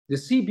the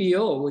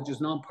CBO, which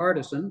is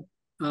nonpartisan,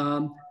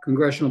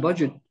 Congressional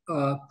Budget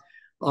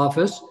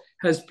Office,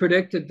 has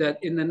predicted that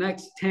in the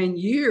next 10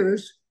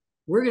 years,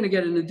 we're going to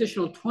get an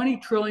additional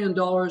 $20 trillion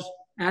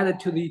added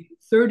to the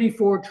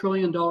 $34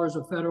 trillion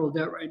of federal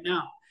debt right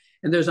now.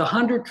 And there's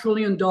 $100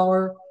 trillion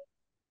of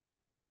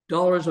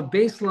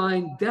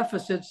baseline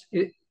deficits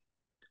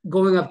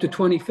going up to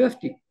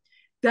 2050.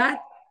 That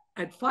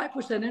at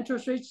 5%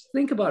 interest rates,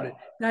 think about it.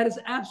 That is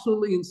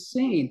absolutely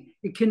insane.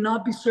 It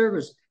cannot be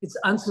serviced. It's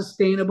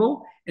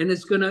unsustainable, and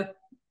it's going to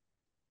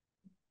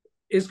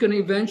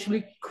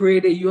eventually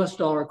create a US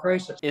dollar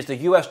crisis. Is the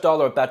US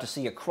dollar about to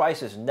see a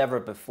crisis never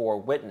before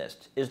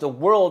witnessed? Is the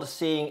world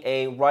seeing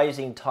a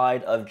rising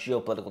tide of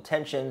geopolitical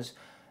tensions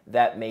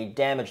that may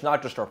damage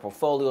not just our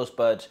portfolios,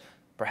 but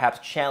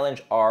perhaps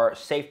challenge our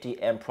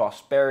safety and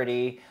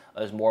prosperity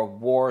as more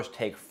wars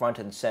take front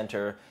and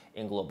center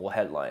in global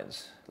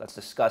headlines? Let's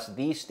discuss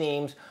these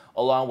themes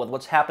along with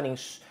what's happening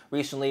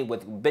recently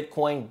with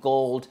Bitcoin,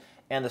 gold,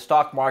 and the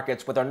stock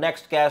markets with our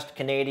next guest,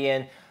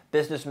 Canadian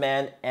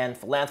businessman and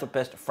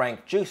philanthropist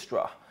Frank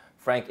Giustra.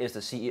 Frank is the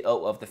CEO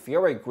of the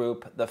Fiore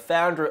Group, the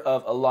founder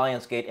of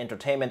Alliance-Gate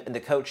Entertainment, and the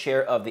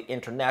co-chair of the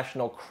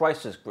International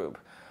Crisis Group.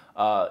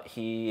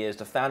 He is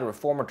the founder and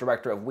former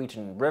director of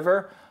Wheaton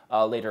River,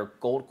 later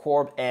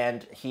Goldcorp,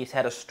 and he's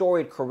had a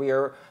storied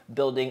career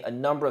building a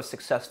number of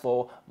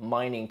successful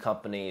mining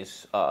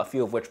companies, a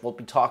few of which we'll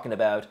be talking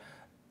about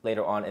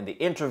later on in the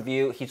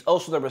interview. He's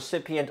also the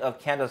recipient of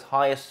Canada's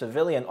highest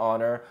civilian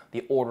honor,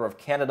 the Order of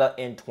Canada,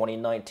 in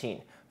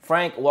 2019.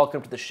 Frank,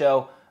 welcome to the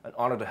show. An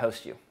honor to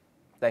host you.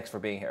 Thanks for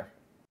being here.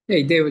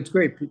 Hey, David, it's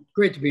great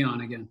to be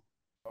on again.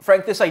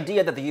 Frank, this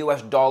idea that the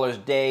US dollar's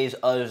days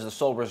as the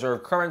sole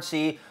reserve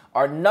currency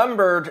are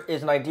numbered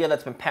is an idea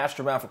that's been passed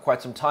around for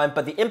quite some time,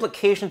 but the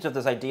implications of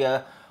this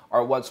idea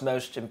are what's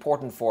most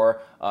important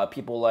for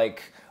people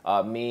like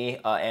me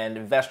and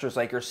investors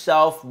like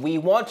yourself. We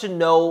want to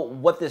know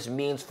what this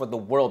means for the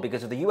world,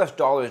 because if the US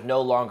dollar is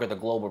no longer the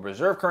global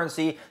reserve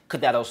currency,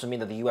 could that also mean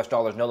that the US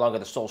dollar is no longer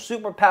the sole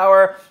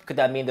superpower? Could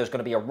that mean there's going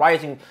to be a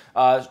rising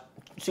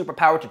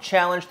superpower to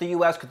challenge the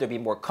US? Could there be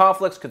more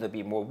conflicts? Could there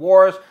be more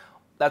wars?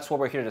 That's what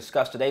we're here to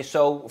discuss today.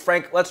 So,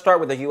 Frank, let's start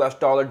with the US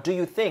dollar. Do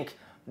you think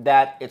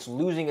that it's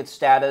losing its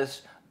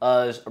status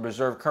as a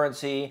reserve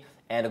currency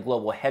and a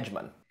global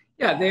hegemon?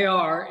 Yeah, they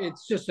are.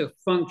 It's just a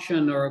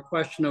function or a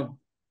question of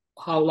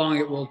how long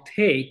it will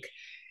take.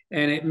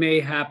 And it may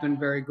happen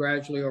very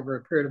gradually over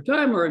a period of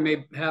time, or it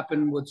may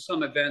happen with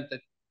some event that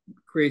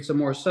creates a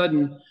more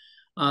sudden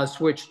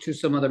switch to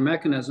some other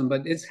mechanism.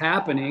 But it's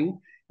happening,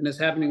 and it's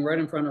happening right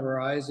in front of our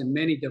eyes in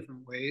many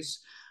different ways.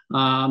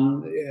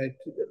 The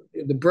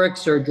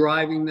BRICS are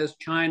driving this.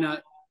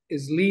 China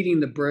is leading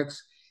the BRICS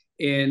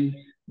in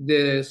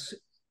this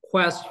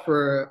quest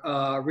for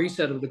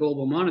reset of the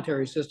global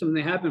monetary system.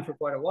 They have been for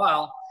quite a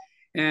while.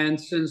 And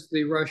since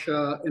the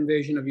Russia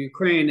invasion of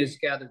Ukraine has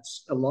gathered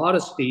a lot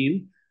of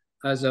steam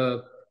as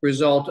a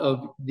result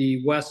of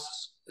the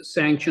West's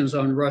sanctions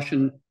on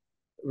Russian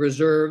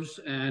reserves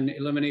and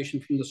elimination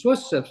from the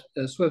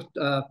SWIFT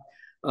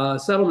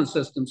settlement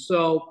system.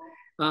 So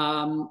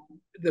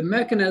the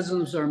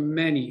mechanisms are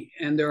many,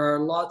 and there are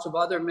lots of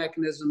other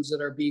mechanisms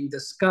that are being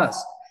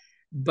discussed.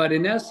 But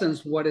in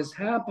essence, what is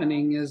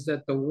happening is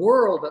that the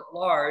world at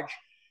large,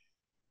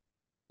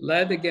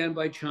 led again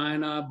by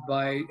China,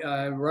 by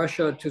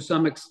Russia to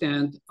some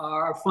extent,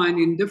 are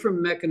finding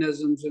different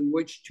mechanisms in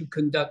which to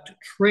conduct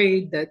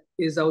trade that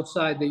is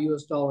outside the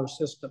US dollar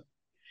system.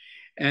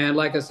 And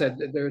like I said,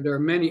 there are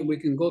many. We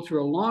can go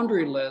through a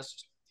laundry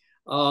list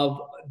of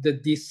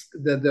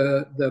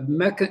the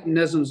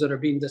mechanisms that are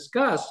being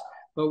discussed,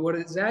 but what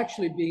is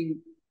actually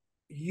being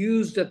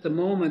used at the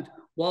moment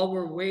while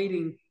we're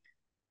waiting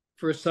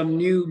for some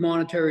new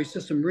monetary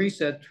system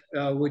reset,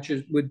 which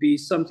would be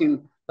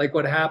something like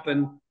what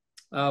happened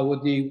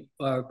with the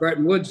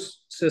Bretton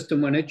Woods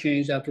system when it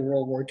changed after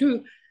World War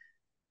II.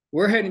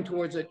 We're heading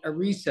towards a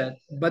reset,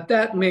 but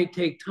that may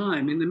take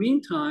time. In the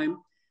meantime,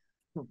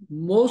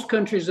 most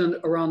countries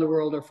around the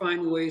world are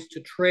finding ways to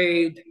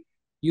trade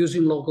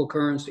using local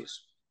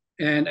currencies.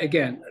 And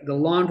again, the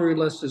laundry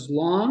list is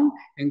long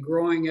and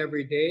growing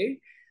every day.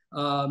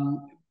 And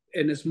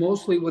it's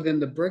mostly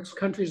within the BRICS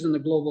countries in the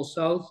global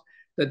south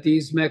that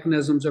these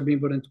mechanisms are being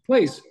put into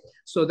place.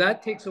 So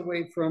that takes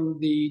away from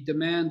the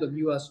demand of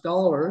US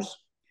dollars.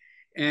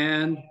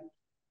 And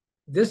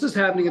this is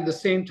happening at the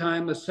same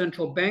time as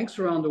central banks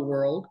around the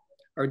world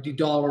are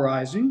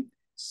de-dollarizing,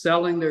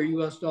 selling their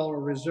US dollar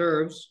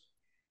reserves,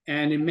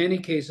 and in many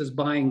cases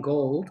buying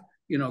gold.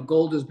 You know,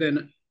 gold has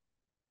been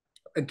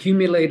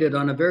accumulated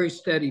on a very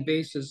steady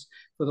basis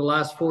for the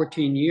last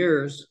 14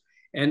 years.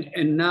 And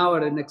now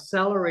at an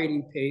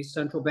accelerating pace,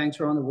 central banks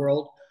around the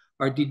world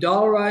are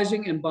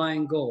de-dollarizing and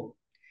buying gold.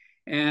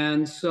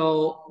 And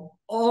so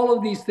all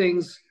of these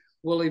things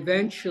will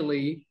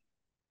eventually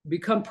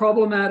become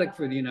problematic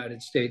for the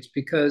United States,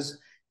 because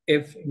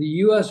if the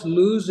US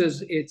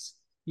loses its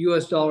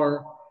US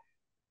dollar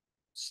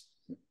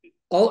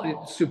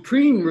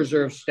supreme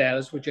reserve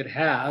status, which it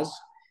has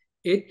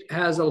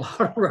a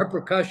lot of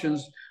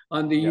repercussions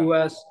on the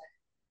US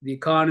the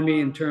economy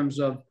in terms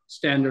of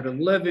standard of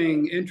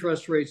living,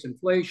 interest rates,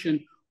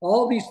 inflation.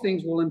 All these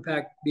things will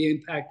be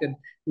impacted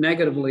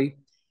negatively.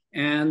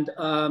 And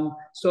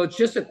so it's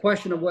just a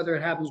question of whether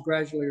it happens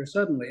gradually or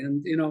suddenly.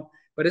 And,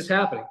 but it's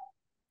happening.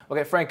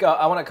 Okay, Frank,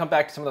 I want to come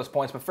back to some of those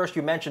points, but first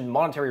you mentioned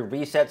monetary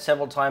reset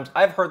several times.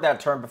 I've heard that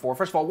term before.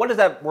 First of all, what does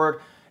that word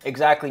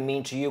exactly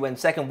mean to you? And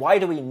second, why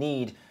do we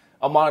need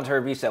a monetary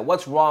reset?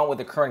 What's wrong with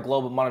the current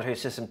global monetary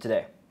system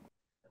today?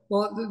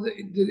 Well,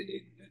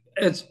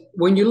 it's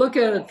when you look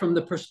at it from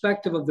the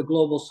perspective of the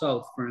global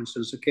South, for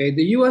instance, okay,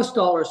 the US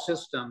dollar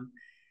system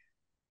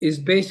is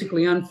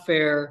basically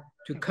unfair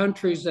to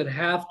countries that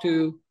have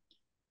to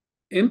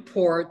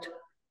import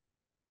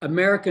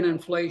American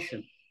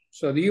inflation.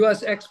 So the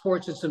US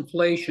exports its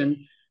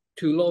inflation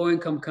to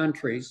low-income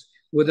countries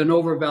with an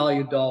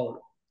overvalued dollar.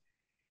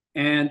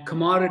 And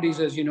commodities,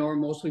 as you know, are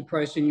mostly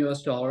priced in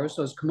US dollars.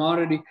 So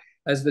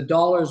as the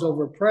dollar is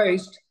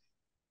overpriced,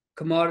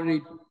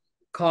 commodity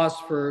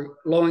costs for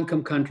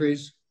low-income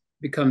countries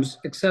becomes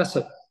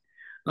excessive.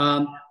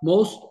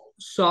 Most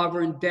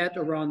sovereign debt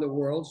around the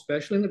world,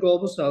 especially in the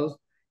global South,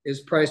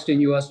 is priced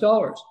in US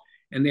dollars.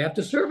 And they have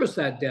to service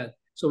that debt.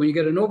 So when you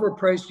get an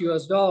overpriced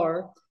US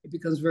dollar, it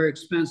becomes very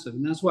expensive.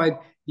 And that's why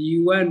the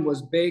UN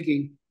was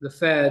begging the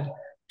Fed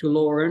to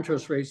lower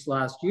interest rates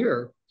last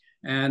year.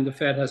 And the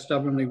Fed has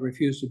stubbornly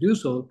refused to do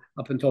so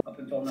up until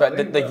now. So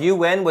the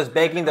UN was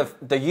begging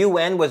the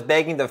UN was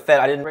begging the Fed.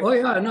 I didn't. Oh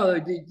yeah, no.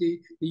 The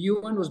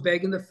UN was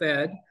begging the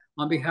Fed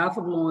on behalf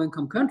of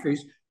low-income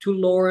countries to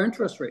lower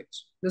interest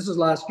rates. This is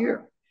last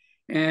year,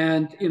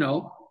 and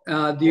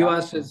the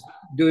U.S. is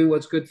doing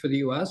what's good for the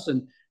U.S.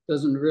 and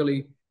doesn't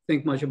really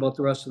think much about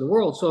the rest of the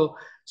world.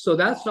 So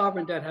that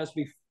sovereign debt has to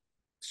be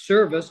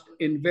serviced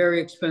in very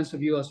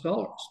expensive U.S.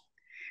 dollars.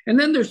 And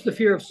then there's the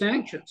fear of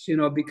sanctions,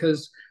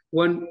 because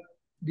when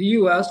the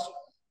U.S.,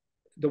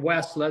 the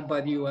West, led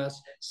by the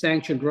U.S.,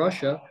 sanctioned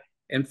Russia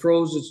and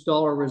froze its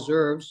dollar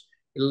reserves,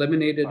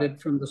 eliminated it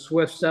from the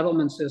SWIFT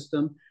settlement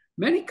system,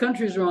 many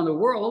countries around the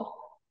world,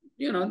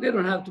 they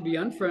don't have to be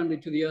unfriendly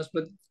to the U.S.,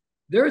 but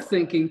they're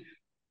thinking,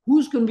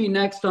 who's going to be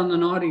next on the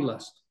naughty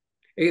list?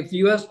 If the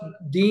U.S.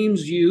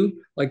 deems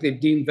you, like they've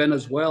deemed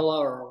Venezuela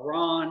or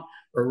Iran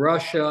or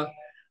Russia,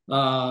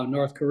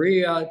 North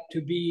Korea,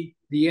 to be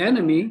the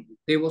enemy,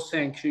 they will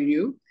sanction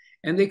you.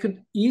 And they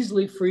could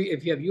easily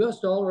if you have US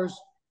dollars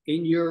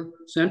in your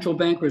central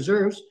bank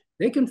reserves,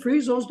 they can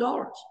freeze those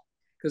dollars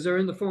because they're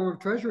in the form of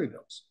treasury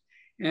bills.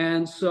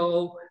 And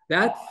so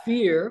that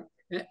fear,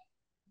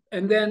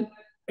 and then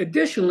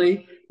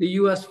additionally, the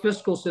US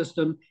fiscal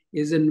system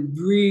is in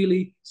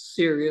really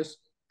serious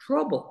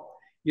trouble.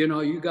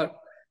 You got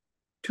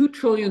 $2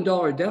 trillion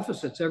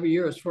deficits every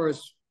year as far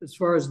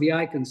as the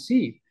eye can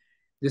see.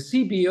 The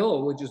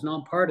CBO, which is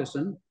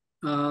nonpartisan,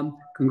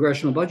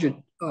 Congressional Budget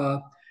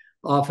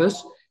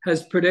Office,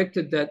 has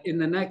predicted that in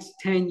the next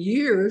 10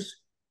 years,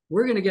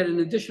 we're going to get an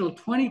additional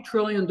 $20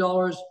 trillion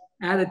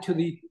added to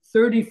the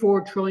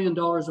 $34 trillion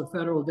of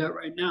federal debt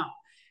right now.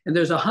 And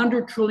there's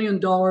 $100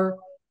 trillion of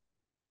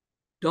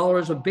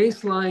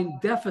baseline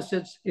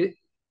deficits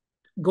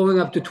going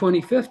up to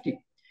 2050.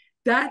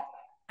 That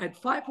at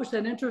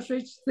 5% interest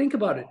rates, think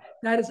about it.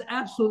 That is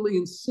absolutely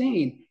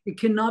insane. It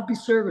cannot be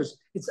serviced.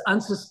 It's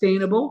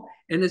unsustainable,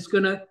 and it's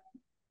going to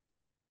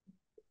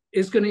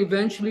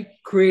eventually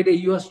create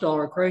a US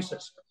dollar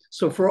crisis.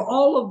 So for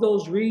all of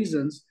those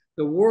reasons,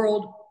 the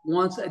world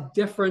wants a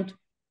different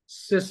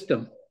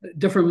system, a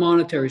different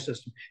monetary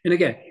system. And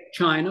again,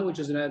 China, which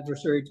is an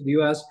adversary to the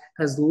US,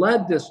 has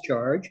led this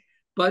charge,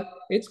 but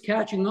it's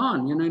catching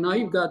on. Now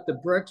you've got the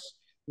BRICS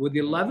with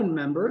 11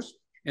 members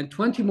and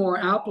 20 more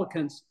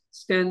applicants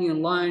standing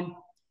in line,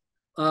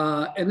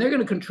 and they're going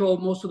to control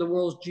most of the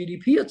world's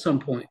GDP at some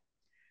point,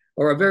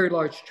 or a very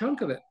large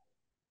chunk of it.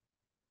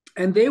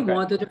 And they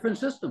want a different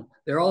system.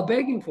 They're all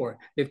begging for it.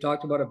 They've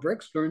talked about a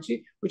BRICS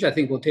currency, which I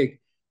think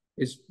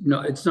it's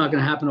not going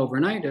to happen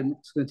overnight, and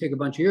it's going to take a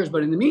bunch of years.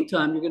 But in the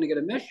meantime, you're going to get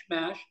a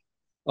mishmash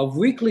of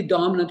weakly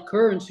dominant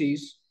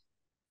currencies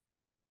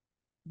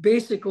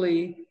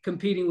basically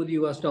competing with the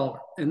US dollar.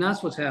 And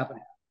that's what's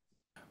happening.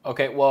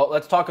 Okay, well,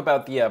 let's talk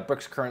about the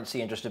BRICS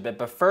currency in just a bit.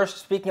 But first,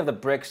 speaking of the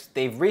BRICS,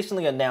 they've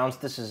recently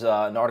announced, this is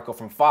an article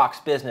from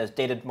Fox Business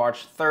dated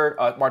March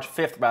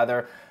 5th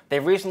rather.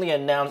 They've recently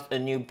announced a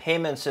new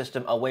payment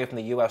system away from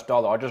the US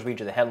dollar. I'll just read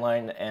you the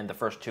headline and the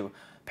first two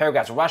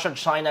paragraphs. Russia and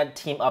China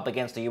team up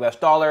against the US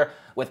dollar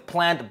with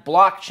planned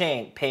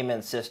blockchain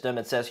payment system.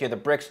 It says here the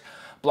BRICS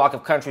bloc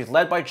of countries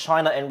led by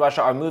China and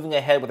Russia are moving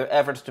ahead with their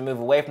efforts to move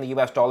away from the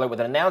US dollar with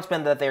an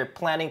announcement that they're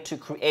planning to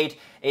create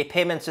a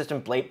payment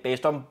system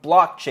based on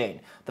blockchain.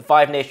 The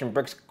five-nation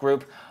BRICS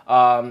group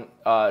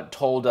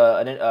told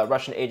a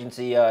Russian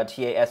agency,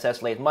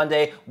 TASS, late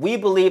Monday, "We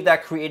believe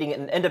that creating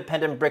an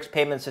independent BRICS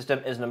payment system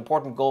is an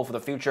important goal for the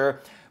future,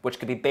 which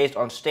could be based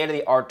on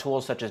state-of-the-art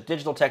tools such as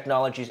digital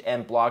technologies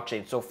and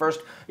blockchain." So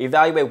first,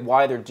 evaluate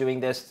why they're doing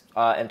this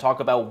and talk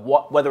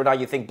about whether or not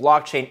you think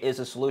blockchain is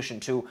a solution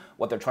to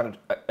what they're trying to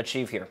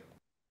achieve here.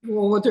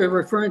 Well, what they're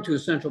referring to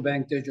is central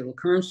bank digital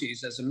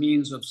currencies as a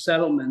means of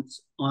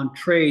settlements on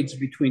trades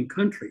between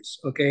countries.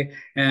 Okay,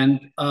 and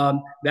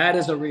that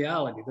is a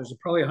reality. There's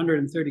probably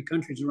 130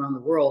 countries around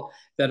the world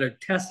that are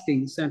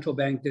testing central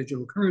bank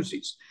digital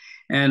currencies.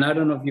 And I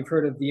don't know if you've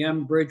heard of the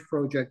Bridge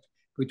project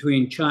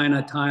between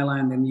China,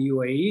 Thailand, and the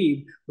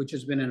UAE, which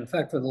has been in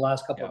effect for the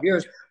last couple of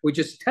years, which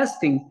is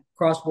testing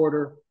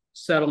cross-border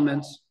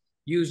settlements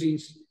using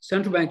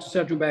central bank to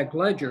central bank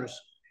ledgers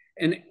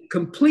and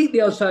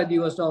completely outside the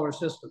US dollar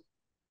system.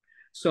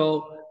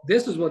 So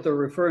this is what they're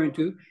referring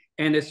to,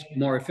 and it's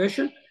more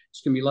efficient,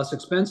 it's going to be less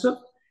expensive,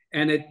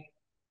 and it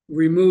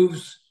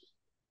removes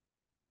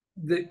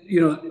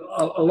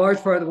a large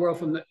part of the world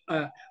from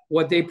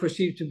what they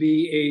perceive to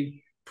be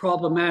a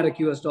problematic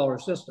US dollar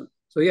system.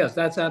 So yes,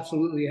 that's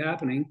absolutely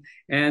happening,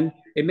 and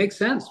it makes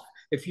sense.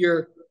 If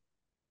you're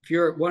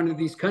one of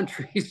these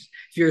countries,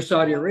 if you're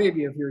Saudi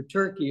Arabia, if you're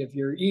Turkey, if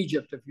you're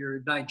Egypt, if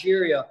you're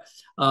Nigeria,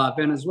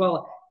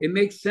 Venezuela, it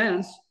makes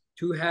sense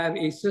to have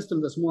a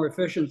system that's more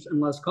efficient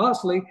and less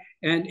costly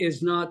and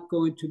is not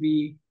going to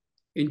be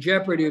in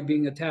jeopardy of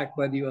being attacked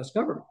by the US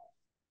government.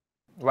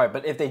 Right,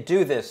 but if they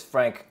do this,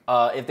 Frank,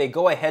 if they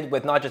go ahead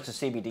with not just a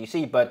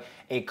CBDC, but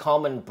a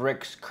common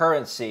BRICS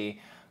currency,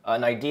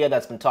 an idea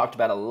that's been talked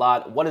about a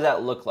lot, what does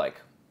that look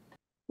like?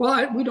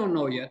 Well, we don't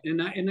know yet.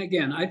 And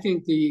again, I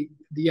think the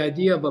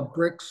idea of a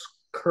BRICS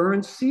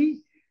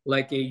currency,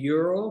 like a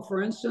euro,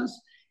 for instance,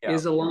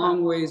 is a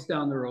long ways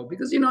down the road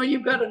because,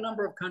 you've got a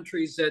number of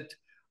countries that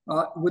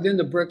within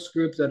the BRICS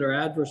group that are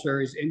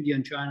adversaries, India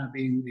and China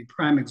being the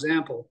prime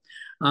example.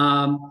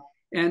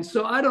 And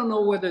so I don't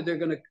know whether they're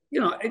going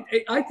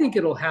to, I think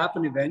it'll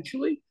happen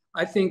eventually.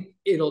 I think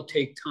it'll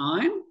take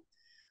time.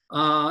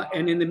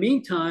 And in the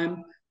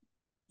meantime,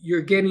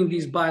 you're getting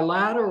these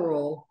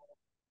bilateral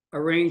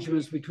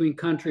arrangements between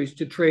countries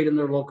to trade in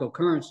their local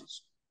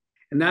currencies.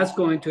 And that's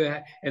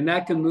and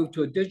that can move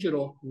to a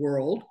digital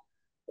world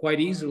quite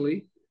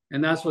easily.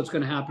 And that's what's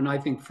going to happen, I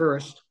think,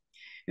 first.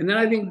 And then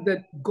I think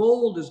that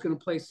gold is going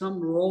to play some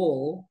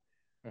role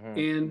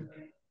in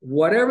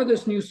whatever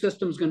this new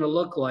system is going to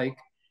look like.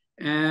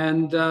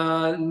 And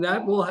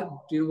that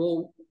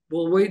we'll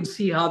wait and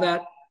see how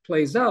that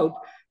plays out.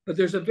 But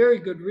there's a very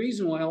good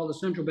reason why all the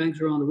central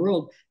banks around the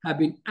world have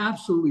been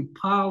absolutely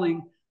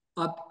piling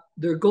up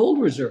their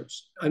gold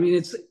reserves. I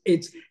mean,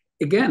 it's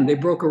again, they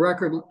broke a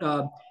record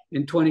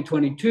in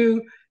 2022.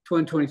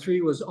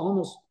 2023 was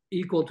almost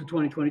equal to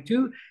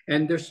 2022.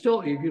 And there's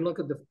still, if you look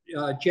at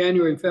the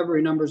January and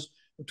February numbers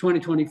of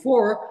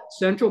 2024,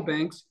 central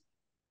banks,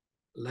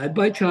 led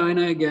by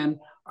China again,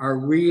 are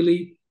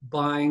really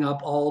buying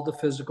up all the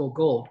physical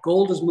gold.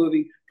 Gold is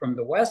moving from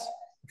the west,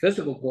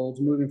 physical gold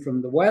is moving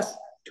from the west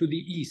to the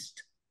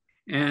east.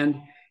 And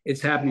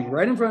it's happening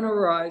right in front of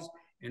our eyes,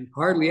 and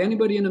hardly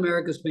anybody in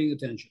America is paying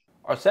attention.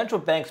 Are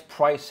central banks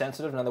price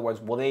sensitive? In other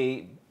words, will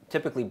they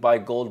typically buy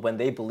gold when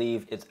they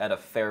believe it's at a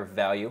fair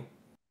value?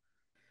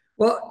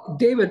 Well,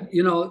 David,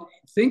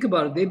 think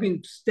about it. They've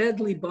been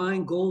steadily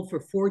buying gold for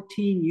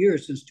 14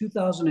 years, since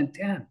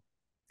 2010.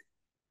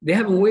 They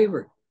haven't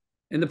wavered.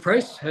 And the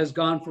price has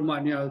gone from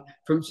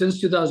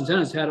since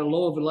 2010, it's had a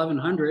low of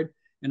 1,100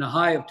 and a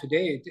high of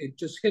today. It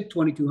just hit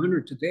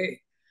 2,200 today.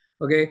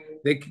 Okay,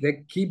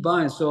 they keep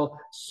buying. So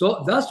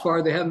thus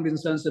far, they haven't been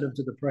sensitive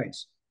to the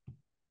price.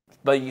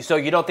 But so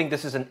you don't think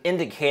this is an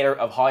indicator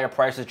of higher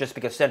prices just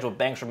because central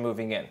banks are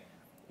moving in?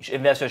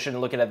 Investors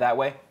shouldn't look at it that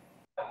way?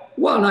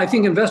 Well, and I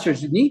think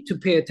investors need to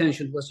pay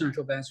attention to what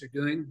central banks are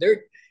doing.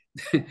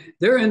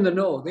 They're in the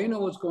know. They know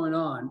what's going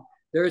on.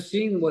 They're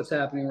seeing what's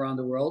happening around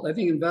the world. I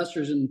think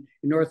investors in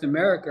North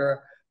America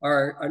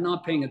are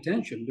not paying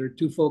attention. They're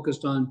too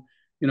focused on,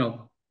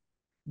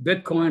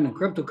 Bitcoin and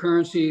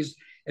cryptocurrencies,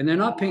 and they're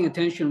not paying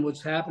attention to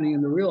what's happening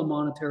in the real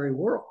monetary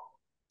world.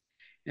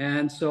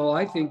 And so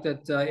I think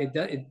that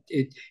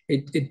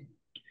it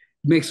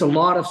makes a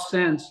lot of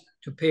sense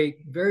to pay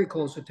very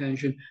close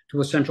attention to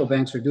what central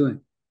banks are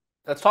doing.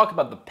 Let's talk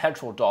about the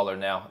petrodollar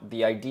now.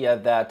 The idea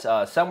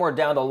that somewhere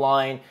down the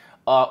line,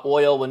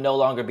 oil will no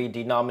longer be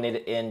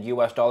denominated in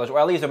U.S. dollars, or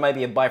at least there might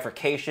be a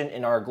bifurcation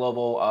in our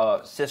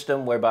global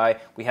system whereby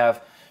we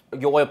have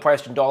your oil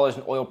priced in dollars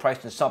and oil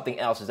priced in something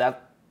else. Is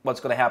that what's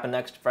going to happen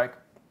next, Frank?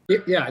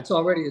 Yeah, it's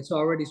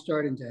already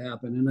starting to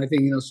happen, and I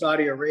think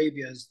Saudi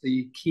Arabia is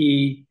the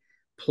key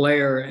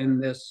player in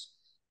this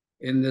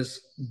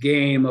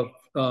game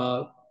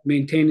of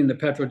maintaining the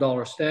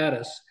petrodollar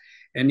status.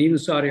 And even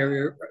Saudi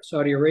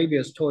Arabia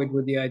has toyed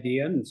with the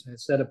idea and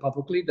has said it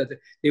publicly that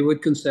they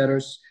would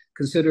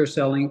consider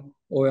selling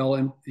oil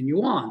in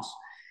yuans.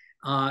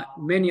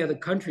 Many other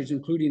countries,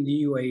 including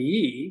the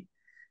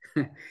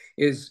UAE,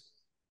 is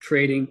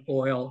trading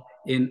oil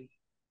in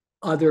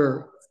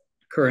other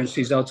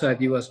currencies outside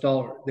the US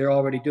dollar. They're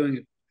already doing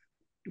it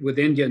with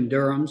Indian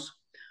dirhams.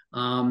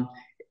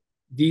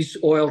 These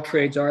oil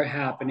trades are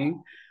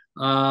happening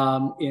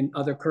in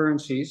other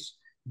currencies.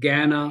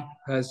 Ghana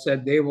has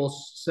said they will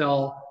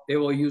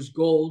use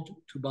gold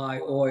to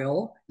buy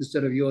oil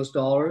instead of US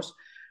dollars.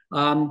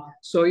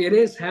 So it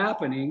is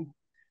happening.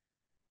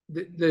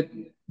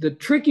 the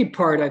tricky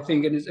part, I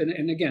think,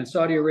 and again,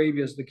 Saudi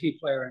Arabia is the key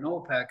player in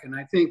OPEC, and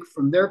I think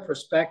from their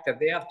perspective,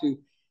 they have to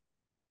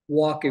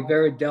walk a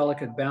very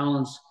delicate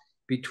balance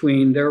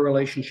between their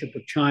relationship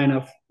with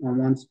China on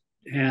one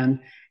hand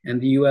and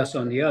the U.S.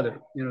 on the other.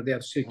 You know, they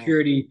have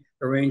security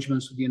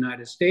arrangements with the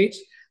United States,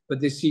 but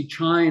they see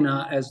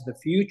China as the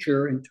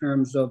future in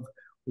terms of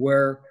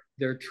where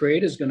their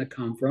trade is going to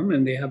come from,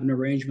 and they have an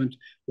arrangement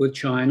with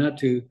China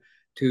to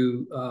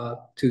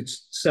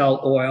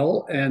sell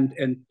oil, and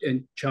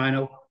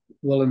China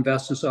will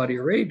invest in Saudi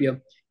Arabia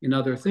in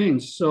other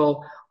things.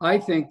 So I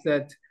think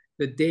that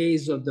the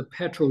days of the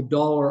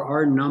petrodollar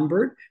are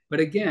numbered. But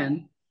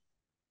again,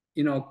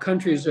 you know,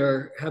 countries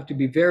have to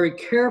be very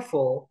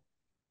careful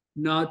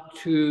not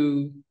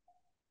to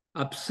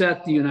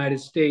upset the United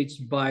States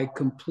by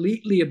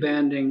completely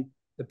abandoning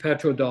the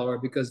petrodollar,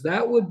 because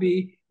that would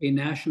be a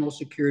national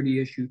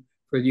security issue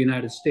for the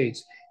United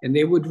States. And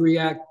they would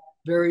react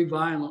very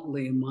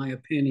violently, in my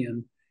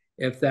opinion,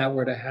 if that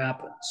were to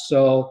happen.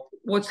 So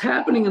what's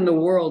happening in the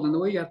world, and the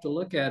way you have to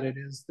look at it,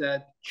 is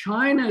that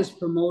China is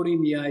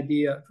promoting the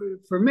idea.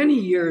 For many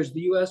years,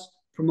 the U.S.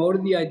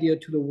 promoted the idea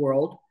to the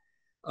world,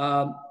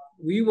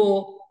 we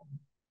will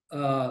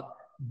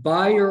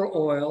buy your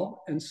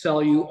oil and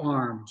sell you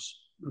arms.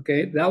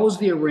 Okay, that was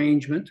the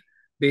arrangement.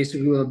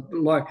 Basically,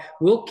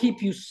 we'll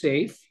keep you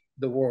safe,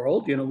 the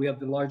world. You know, we have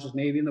the largest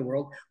Navy in the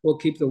world. We'll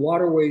keep the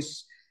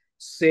waterways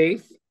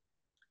safe.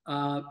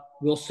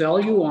 We'll sell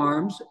you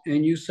arms,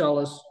 and you sell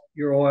us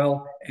your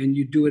oil, and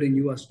you do it in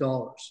U.S.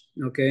 dollars.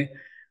 Okay,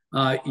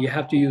 you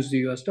have to use the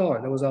U.S.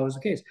 dollar. That was always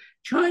the case.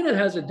 China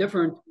has a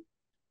different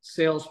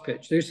sales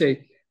pitch. They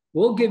say,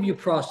 we'll give you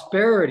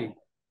prosperity.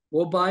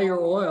 We'll buy your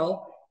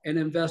oil and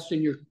invest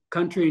in your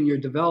country and your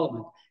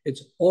development.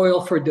 It's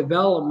oil for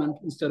development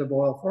instead of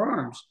oil for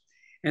arms.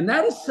 And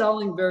that is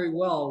selling very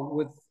well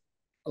with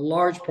a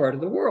large part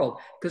of the world,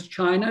 because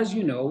China, as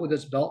you know, with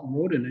its Belt and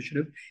Road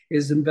Initiative,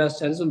 has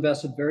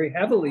invested very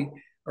heavily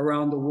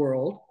around the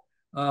world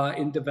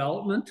in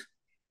development,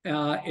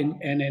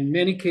 and in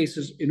many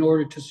cases in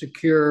order to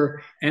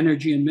secure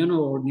energy and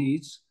mineral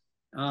needs.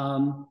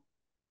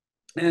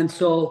 And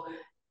so,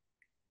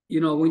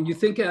 you know, when you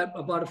think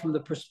about it from the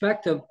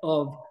perspective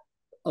of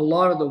a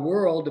lot of the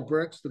world, the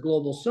BRICS, the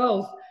global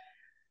South,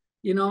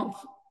 you know,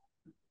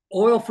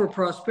 oil for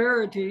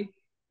prosperity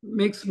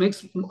makes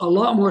a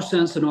lot more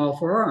sense than oil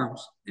for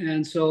arms.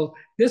 And so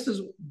this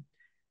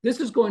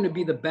is going to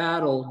be the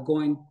battle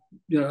going,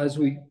 you know, as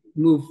we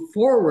move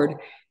forward,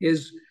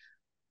 is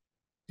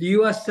the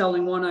U.S.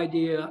 selling one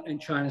idea and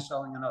China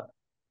selling another.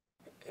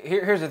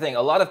 Here's the thing.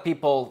 A lot of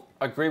people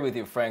agree with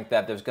you, Frank,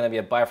 that there's going to be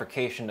a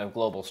bifurcation of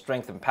global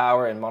strength and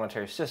power and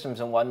monetary systems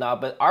and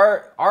whatnot. But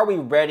are we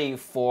ready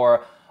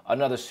for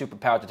another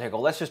superpower to take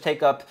over? Let's just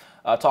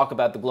talk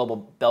about the global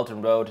Belt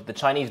and Road, the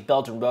Chinese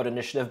Belt and Road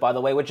Initiative, by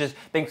the way, which has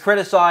been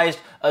criticized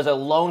as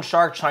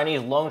a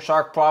Chinese loan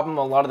shark problem.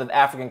 A lot of the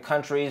African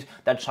countries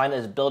that China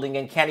is building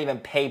in can't even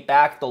pay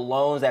back the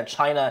loans that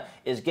China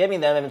is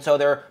giving them. And so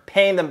they're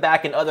paying them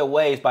back in other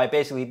ways by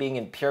basically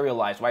being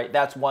imperialized, right?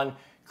 That's one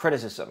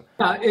criticism.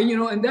 And, you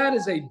know, and that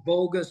is a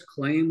bogus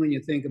claim when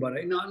you think about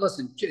it. You know,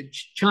 listen,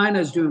 China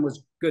is doing what's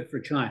good for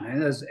China,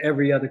 and as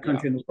every other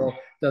country in the world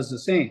does the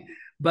same.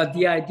 But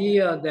the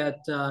idea that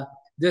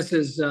this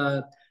is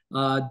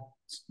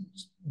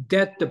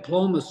debt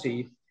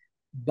diplomacy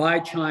by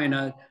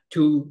China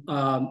to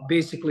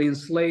basically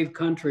enslave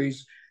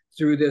countries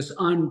through this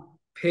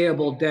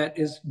unpayable debt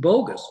is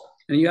bogus.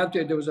 And you have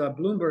to. There was a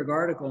Bloomberg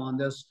article on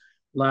this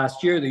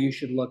last year that you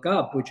should look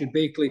up, which it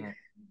basically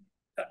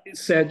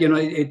said, you know,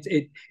 and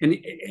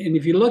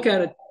if you look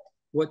at it,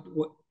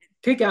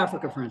 take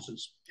Africa, for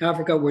instance.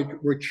 Africa,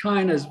 where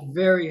China is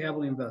very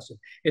heavily invested.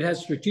 It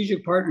has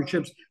strategic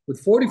partnerships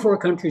with 44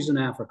 countries in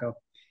Africa,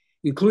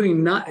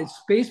 including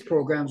space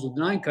programs with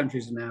 9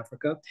 countries in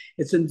Africa.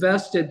 It's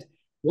invested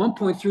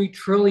 $1.3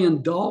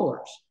 trillion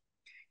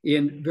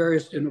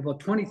in about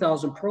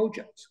 20,000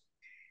 projects.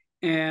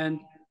 And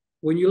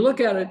when you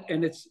look at it,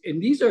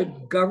 and these are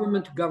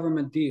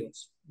government-to-government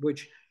deals,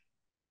 which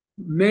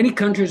many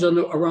countries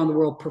around the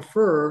world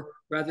prefer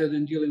rather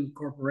than dealing with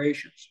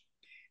corporations.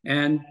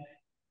 And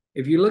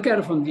if you look at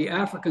it from the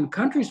African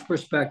countries'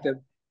 perspective,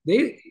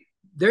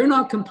 they're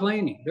not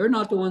complaining. They're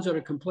not the ones that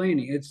are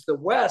complaining. It's the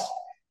West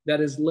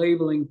that is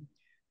labeling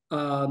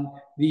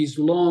these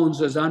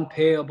loans as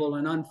unpayable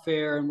and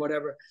unfair and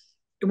whatever.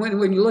 And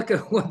when you look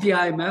at what the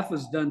IMF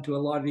has done to a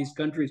lot of these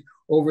countries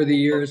over the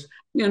years,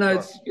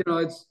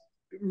 it's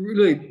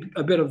really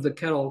a bit of the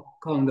kettle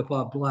calling the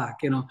pot black,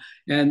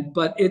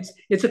 but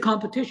it's a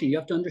competition. You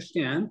have to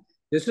understand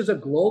this is a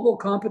global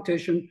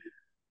competition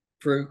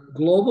for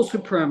global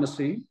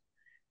supremacy.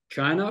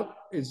 China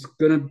is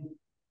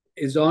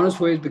on its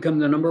way to become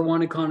the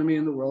 #1 economy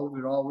in the world,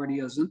 if it already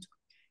isn't.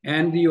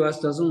 And the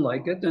US doesn't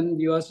like it, and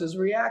the US is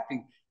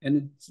reacting.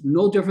 And it's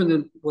no different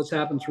than what's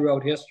happened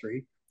throughout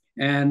history.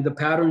 And the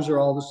patterns are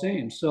all the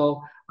same.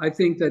 So I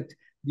think that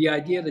the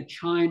idea that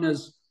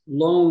China's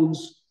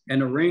loans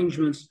and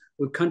arrangements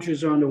with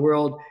countries around the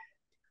world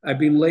have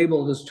been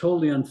labeled as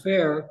totally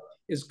unfair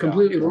is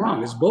completely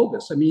wrong. It's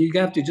bogus. I mean, you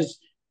have to just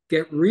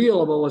get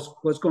real about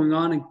what's going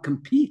on and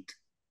compete.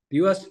 The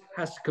U.S.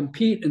 has to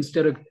compete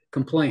instead of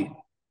complain.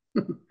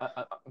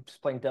 I'm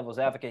just playing devil's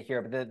advocate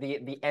here, but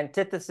the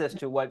antithesis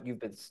to what we've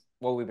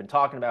been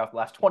talking about for the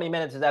last 20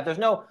 minutes is that there's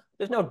no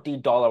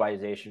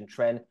de-dollarization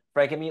trend.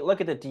 Frank, I mean,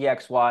 look at the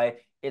DXY.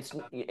 It's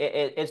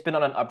been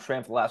on an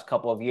uptrend for the last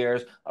couple of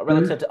years.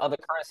 Relative to other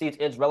currencies,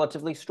 it's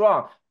relatively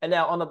strong. And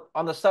now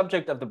on the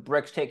subject of the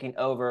BRICS taking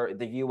over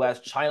the U.S.,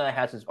 China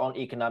has its own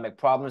economic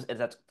problems.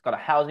 It's got a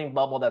housing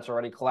bubble that's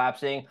already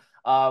collapsing.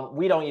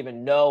 We don't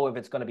even know if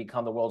it's going to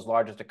become the world's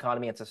largest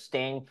economy and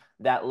sustain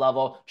that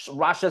level.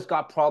 Russia's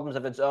got problems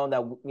of its own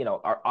that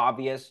are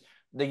obvious.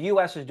 The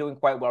U.S. is doing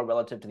quite well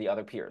relative to the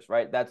other peers,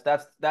 right? That's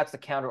the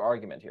counter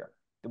argument here.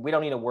 We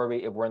don't need to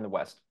worry if we're in the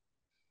West.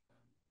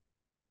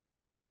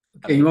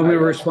 Okay, you want me to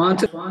respond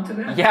to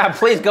that? Yeah,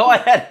 please go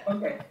ahead.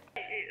 Okay.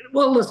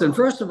 Well, listen,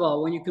 first of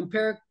all, when you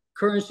compare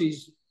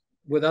currencies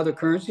with other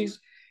currencies,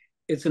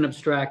 it's an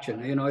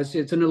abstraction.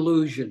 It's an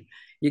illusion.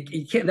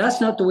 You can't, that's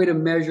not the way to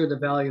measure the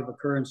value of a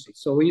currency.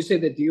 So when you say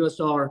that the US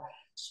dollar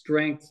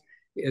strength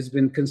has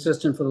been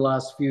consistent for the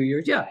last few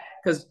years, yeah,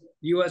 because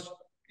the US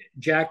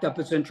jacked up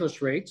its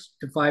interest rates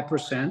to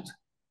 5%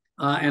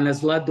 and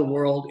has led the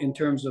world in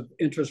terms of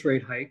interest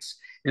rate hikes,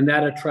 and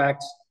that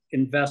attracts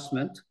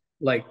investment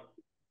like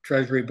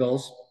treasury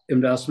bills,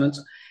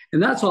 investments,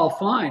 and that's all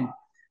fine.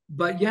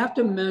 But you have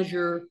to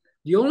measure,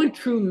 the only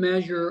true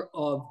measure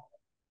of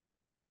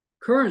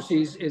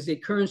currencies is a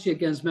currency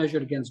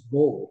measured against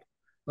gold.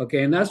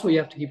 Okay, and that's what you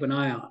have to keep an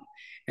eye on.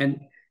 And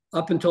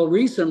up until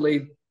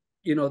recently,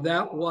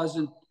 that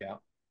wasn't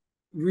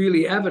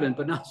really evident,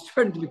 but now it's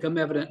starting to become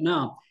evident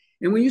now.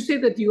 And when you say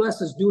that the US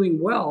is doing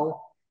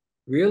well,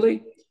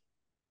 really?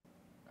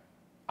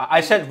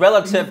 I said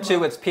relative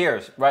to its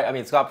peers, right? I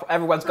mean,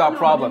 everyone's got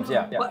problems.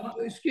 Yeah. But,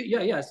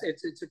 yes,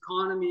 its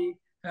economy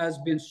has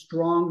been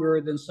stronger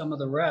than some of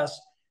the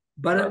rest,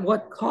 but at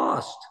what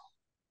cost?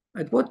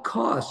 At what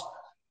cost?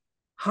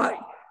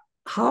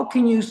 How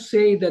can you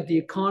say that the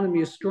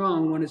economy is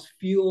strong when it's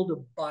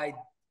fueled by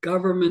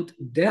government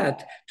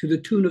debt to the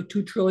tune of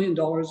 $2 trillion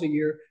a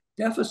year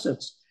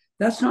deficits?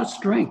 That's not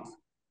strength.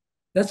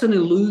 That's an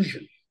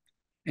illusion.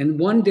 And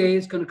one day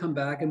it's going to come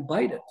back and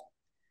bite it.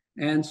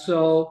 And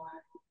so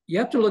you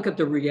have to look at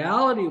the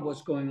reality of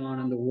what's going on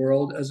in the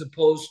world as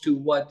opposed to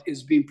what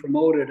is being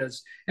promoted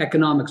as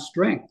economic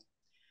strength.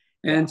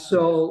 And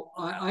so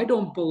I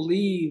don't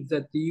believe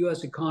that the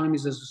US economy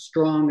is as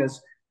strong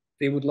as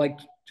they would like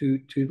to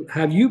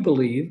have you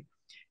believe.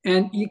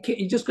 And you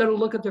just got to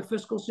look at their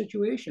fiscal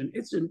situation.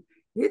 It's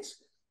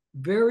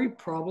very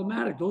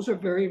problematic. Those are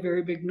very,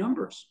 very big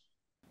numbers.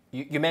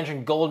 You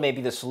mentioned gold may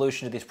be the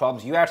solution to these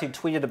problems. You actually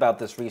tweeted about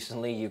this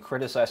recently. You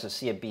criticized a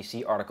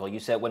CNBC article. You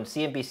said when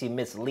CNBC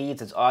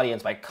misleads its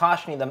audience by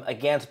cautioning them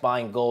against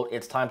buying gold,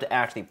 it's time to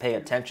actually pay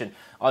attention.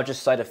 I'll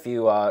just cite a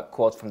few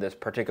quotes from this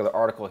particular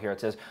article here. It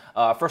says,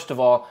 first of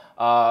all,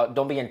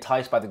 don't be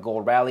enticed by the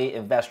gold rally.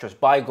 Investors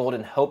buy gold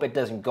and hope it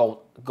doesn't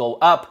go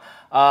up.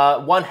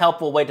 One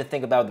helpful way to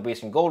think about the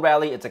recent gold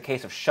rally, it's a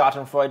case of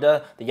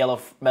Schadenfreude. The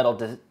yellow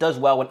metal does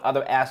well when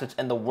other assets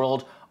in the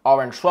world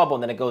are in trouble.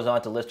 And then it goes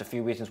on to list a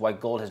few reasons why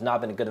gold has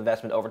not been a good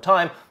investment over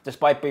time.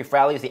 Despite brief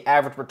rallies, the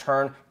average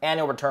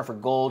annual return for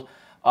gold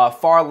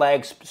far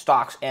lags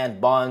stocks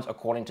and bonds,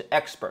 according to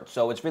experts.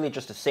 So it's really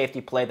just a safety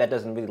play that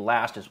doesn't really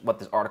last, is what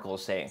this article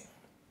is saying.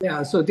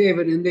 Yeah, so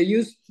David, and they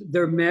use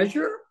their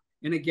measure.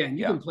 And again,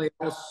 you can play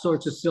all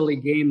sorts of silly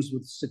games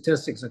with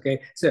statistics,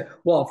 okay? So,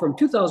 well, from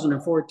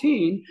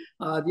 2014,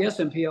 the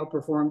S&P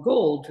outperformed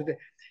gold.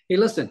 Hey,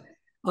 listen,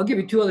 I'll give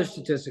you two other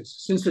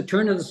statistics. Since the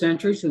turn of the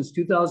century, since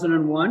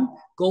 2001,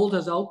 gold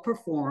has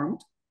outperformed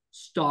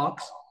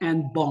stocks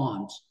and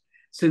bonds.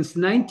 Since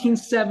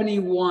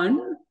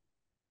 1971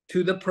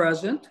 to the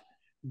present,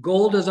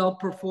 gold has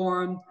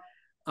outperformed,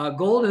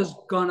 gold has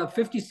gone up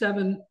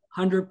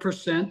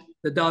 5,700%.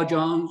 The Dow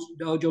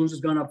Jones has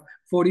gone up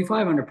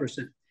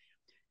 4,500%.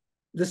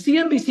 The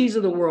CNBCs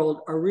of the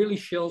world are really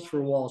shills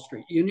for Wall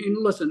Street.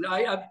 Listen,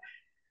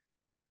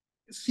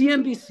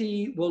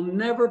 CNBC will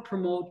never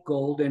promote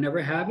gold. They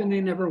never have, and they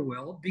never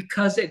will,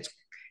 because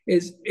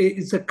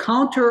it's a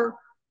counter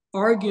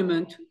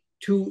argument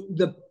to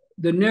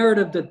the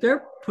narrative that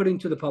they're putting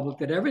to the public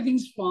that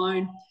everything's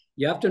fine.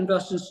 You have to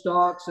invest in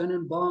stocks and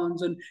in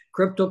bonds and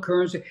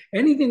cryptocurrency.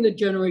 Anything that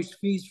generates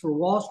fees for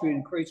Wall Street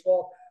and creates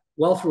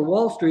wealth for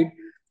Wall Street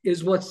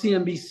is what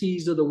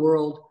CNBCs of the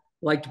world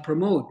like to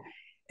promote.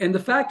 And the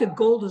fact that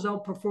gold has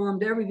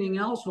outperformed everything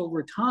else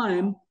over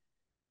time,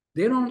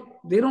 they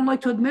don't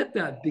like to admit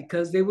that,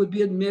 because they would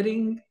be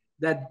admitting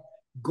that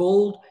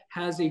gold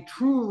has a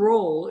true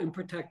role in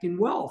protecting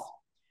wealth.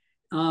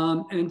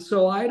 And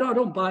so I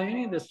don't buy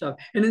any of this stuff.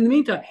 And in the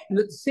meantime,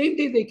 the same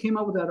day they came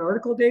out with that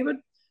article, David,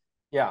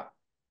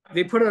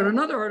 they put out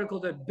another article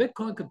that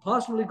Bitcoin could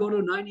possibly go to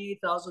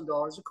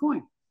 $98,000 a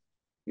coin,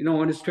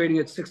 when it's trading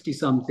at 60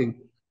 something.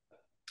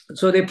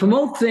 So they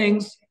promote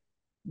things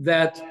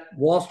that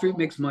Wall Street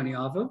makes money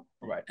off of,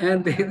 right?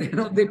 And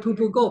they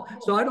poo-poo gold.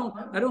 So I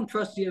don't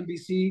trust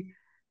CNBC.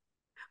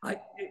 I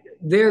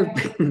they're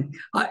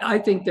I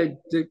think they're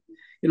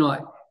you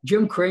know,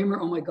 Jim Cramer.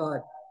 Oh my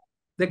God,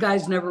 the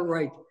guy's never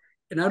right,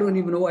 and I don't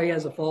even know why he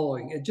has a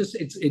following.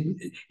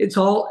 It's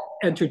all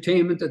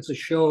entertainment. It's a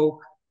show,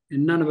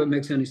 and none of it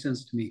makes any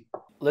sense to me.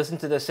 Listen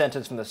to this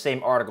sentence from the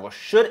same article.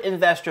 Should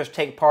investors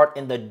take part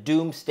in the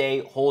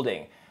doomsday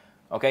holding?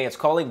 Okay, it's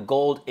calling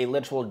gold a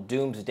literal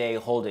doomsday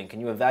holding.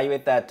 Can you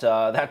evaluate that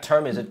that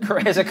term? Is it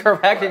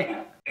correct?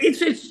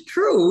 It's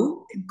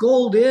true.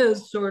 Gold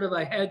is sort of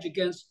a hedge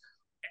against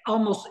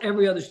almost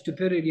every other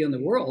stupidity in the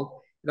world.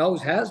 It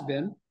always has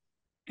been,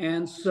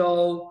 and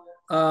so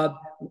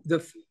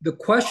the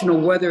question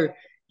of whether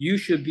you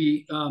should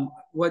be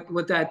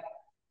what that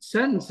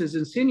sentence is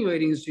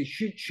insinuating is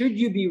should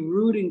you be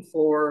rooting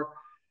for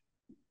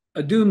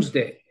a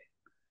doomsday?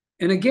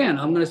 And again,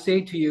 I'm going to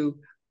say to you,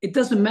 it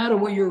doesn't matter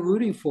what you're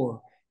rooting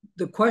for.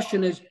 The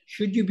question is,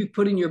 should you be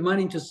putting your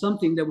money into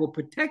something that will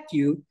protect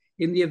you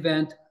in the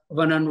event of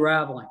an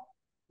unraveling?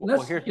 Well,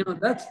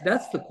 that's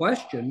the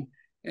question.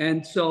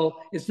 And so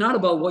it's not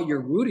about what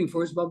you're rooting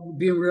for; it's about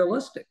being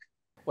realistic.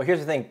 Well, here's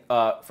the thing,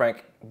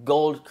 Frank.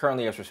 Gold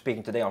currently, as we're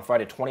speaking today on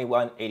Friday,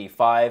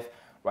 21.85,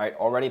 right?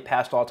 Already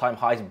past all-time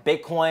highs.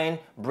 Bitcoin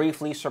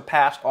briefly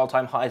surpassed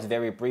all-time highs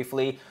very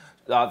briefly.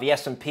 The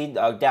S&P,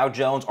 Dow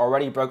Jones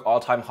already broke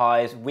all-time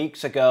highs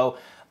weeks ago.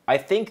 I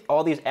think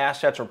all these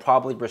assets are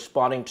probably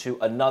responding to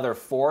another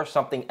force,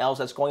 something else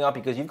that's going on,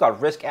 because you've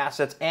got risk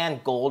assets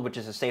and gold, which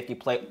is a safety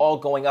play, all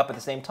going up at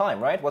the same time,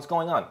 right? What's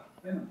going on?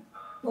 Yeah.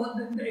 Well,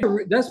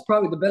 that's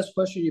probably the best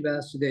question you've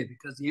asked today,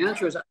 because the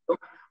answer is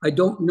I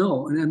don't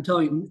know. And I'm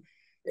telling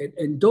you,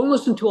 and don't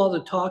listen to all the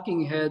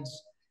talking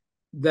heads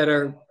that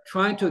are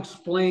trying to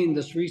explain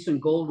this recent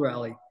gold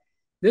rally.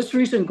 This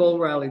recent gold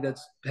rally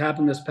that's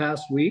happened this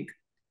past week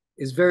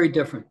is very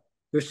different.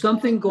 There's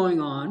something going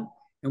on,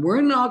 and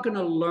we're not going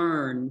to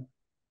learn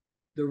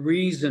the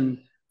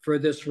reason for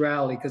this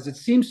rally because it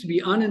seems to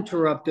be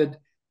uninterrupted.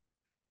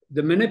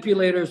 The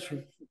manipulators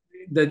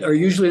that are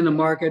usually in the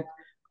market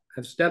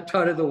have stepped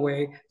out of the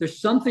way.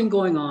 There's something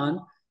going on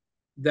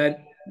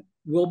that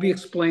will be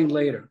explained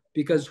later,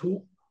 because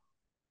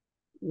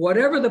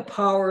whatever the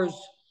powers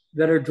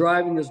that are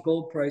driving this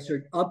gold price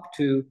are up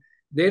to,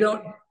 they're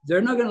not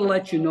going to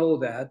let you know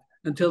that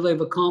until they've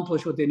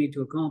accomplished what they need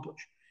to accomplish.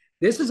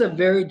 This is a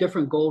very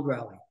different gold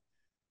rally.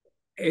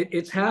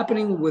 It's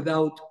happening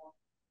without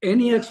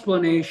any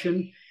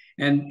explanation,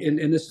 and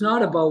it's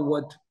not about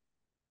what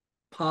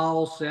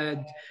Powell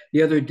said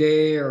the other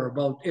day or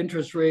about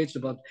interest rates.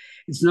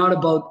 It's not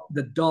about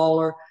the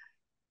dollar.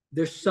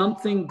 There's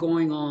something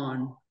going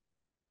on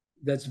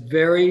that's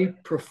very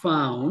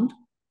profound,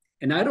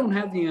 and I don't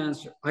have the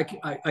answer. I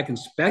can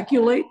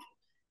speculate,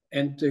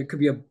 and there could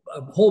be a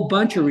whole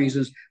bunch of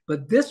reasons,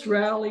 but this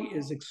rally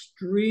is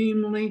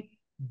extremely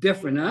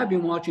different. And I've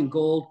been watching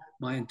gold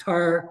my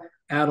entire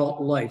adult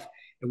life,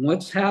 and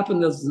what's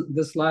happened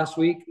this last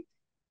week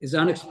is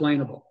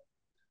unexplainable.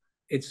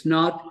 It's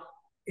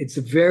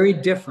very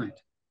different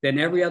than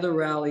every other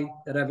rally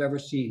that I've ever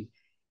seen,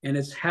 and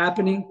it's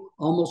happening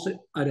almost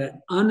at an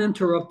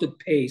uninterrupted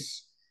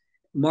pace,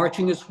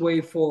 marching its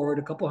way forward,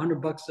 a couple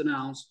 $100 an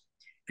ounce,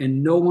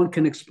 and no one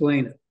can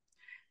explain it.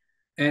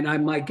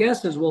 And my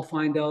guess is we'll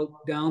find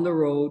out down the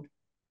road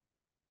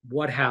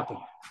what happened.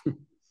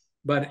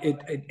 But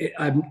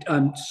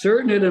I'm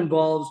certain it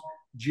involves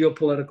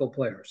geopolitical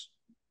players.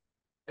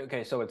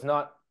 Okay, so it's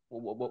not.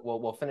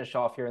 We'll finish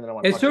off here, and then I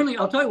want to. It's certainly.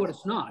 I'll tell you what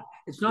it's not.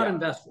 It's not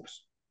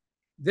investors.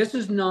 This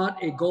is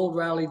not a gold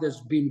rally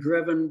that's being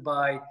driven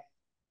by.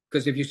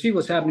 Because if you see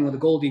what's happening with the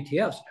gold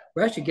ETFs,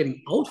 we're actually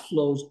getting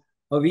outflows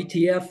of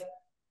ETF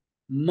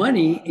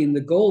money in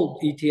the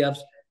gold ETFs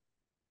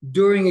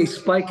during a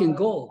spike in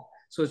gold.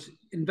 So it's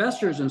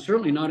investors, and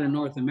certainly not in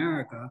North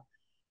America.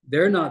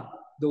 They're not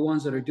the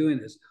ones that are doing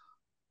this.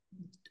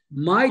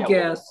 My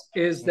guess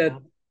is that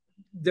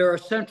there are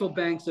central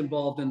banks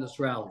involved in this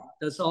rally.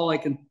 That's all I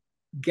can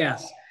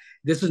guess.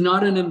 This is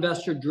not an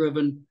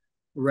investor-driven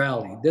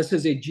rally. This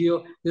is a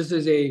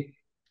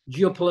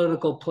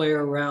geopolitical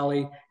player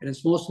rally, and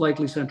it's most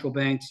likely central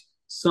banks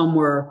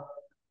somewhere,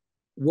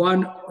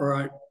 one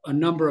or a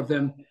number of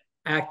them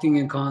acting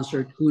in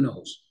concert. Who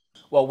knows?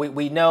 Well,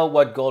 we know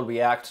what gold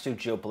reacts to: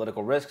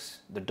 geopolitical risks.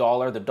 The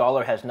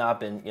dollar has not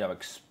been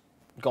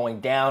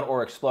going down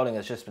or exploding.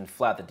 It's just been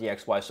flat, the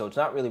DXY. So it's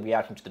not really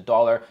reacting to the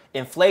dollar.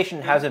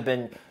 Inflation hasn't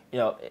been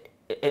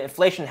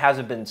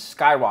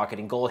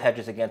skyrocketing. Gold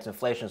hedges against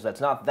inflation, so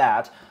that's not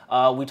that.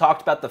 We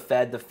talked about the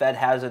Fed. The Fed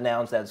has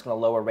announced that it's going to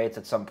lower rates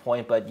at some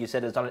point, but you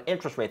said it's not an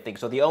interest rate thing.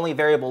 So the only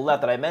variable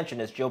left that I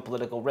mentioned is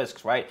geopolitical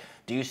risks, right?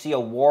 Do you see a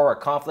war or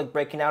conflict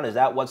breaking out? Is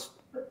that what's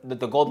the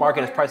gold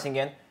market is pricing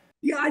in?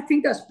 Yeah, I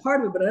think that's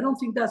part of it, but I don't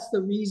think that's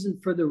the reason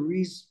for the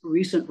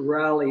recent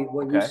rally,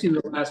 what we've seen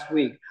the last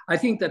week. I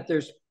think that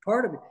there's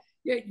part of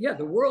it. Yeah,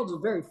 the world is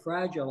very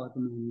fragile at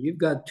the moment. You've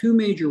got two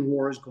major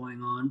wars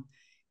going on,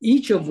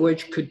 each of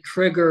which could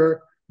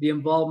trigger the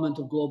involvement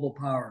of global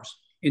powers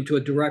into a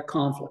direct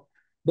conflict.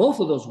 Both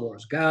of those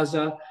wars,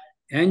 Gaza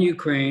and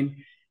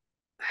Ukraine,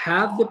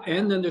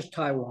 and then there's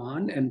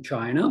Taiwan and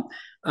China.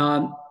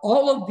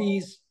 All of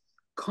these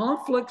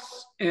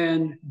conflicts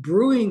and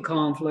brewing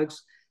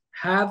conflicts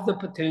have the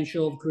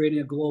potential of creating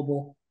a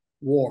global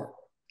war.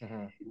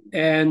 Mm-hmm.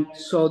 And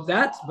so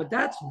that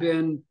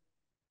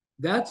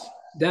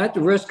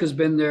risk has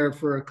been there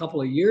for a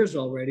couple of years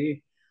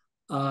already.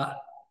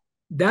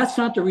 That's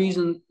not the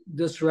reason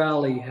this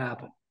rally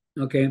happened.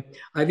 Okay.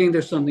 I think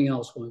there's something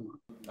else going on.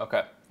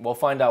 Okay. We'll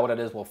find out what it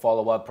is. We'll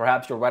follow up.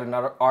 Perhaps you'll write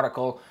another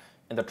article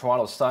in the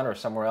Toronto Sun or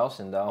somewhere else,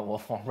 and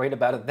we'll read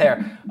about it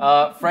there.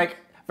 Frank,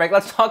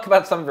 let's talk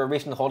about some of your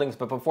recent holdings.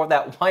 But before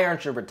that, why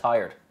aren't you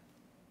retired?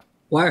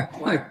 Why?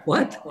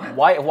 What?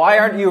 Why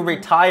aren't you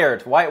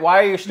retired? Why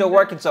are you still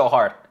working so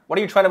hard? What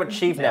are you trying to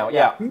achieve now?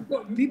 Yeah.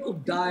 People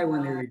die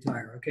when they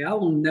retire. Okay, I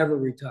will never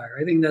retire.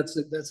 I think that's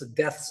a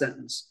death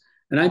sentence,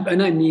 and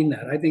I mean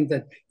that. I think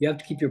that you have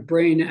to keep your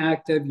brain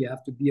active. You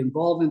have to be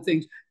involved in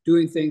things,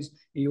 doing things,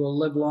 and you will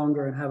live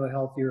longer and have a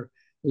healthier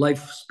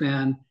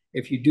lifespan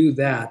if you do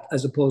that,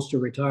 as opposed to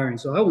retiring.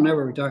 So I will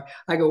never retire.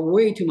 I got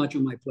way too much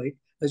on my plate.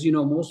 As you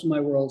know, most of my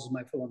world is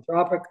my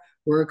philanthropic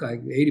work.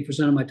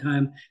 80% of my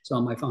time is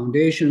on my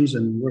foundations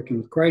and working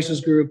with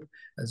Crisis Group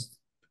as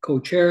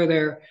co-chair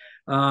there.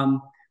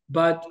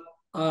 But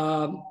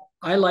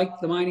I like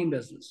the mining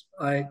business.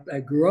 I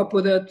grew up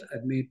with it.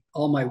 I've made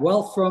all my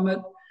wealth from it.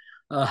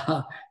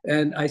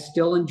 And I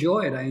still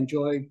enjoy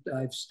it.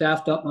 I've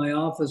staffed up my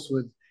office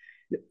with,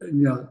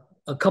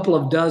 a couple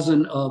of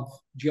dozen of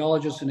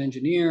geologists and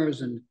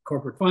engineers and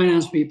corporate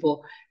finance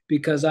people,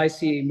 because I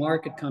see a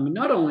market coming,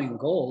 not only in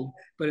gold,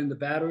 but in the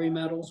battery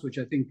metals, which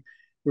I think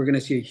we're going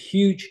to see a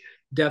huge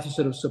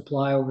deficit of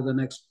supply over the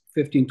next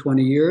 15,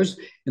 20 years.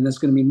 And that's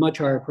going to be much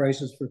higher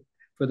prices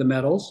for the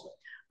metals.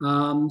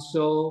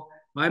 So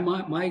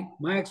my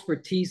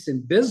expertise in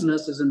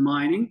business is in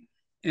mining,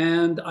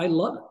 and I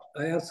love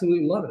it. I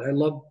absolutely love it. I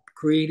love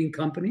creating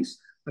companies.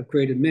 I've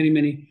created many,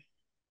 many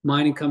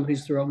mining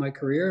companies throughout my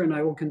career, and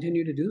I will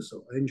continue to do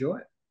so. I enjoy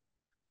it.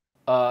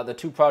 The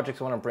two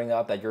projects I want to bring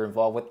up that you're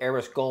involved with,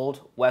 Aris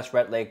Gold, West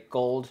Red Lake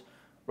Gold,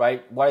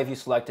 right? Why have you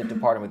selected to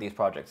partner with these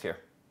projects here?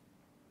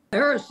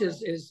 Aris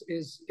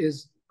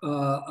is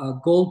a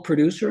gold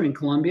producer in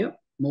Colombia,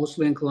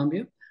 mostly in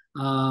Colombia.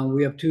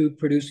 We have two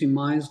producing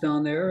mines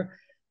down there.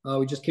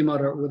 We just came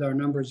out with our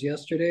numbers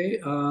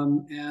yesterday,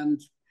 and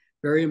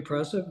very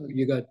impressive.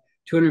 You got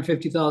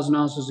 250,000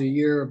 ounces a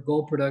year of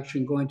gold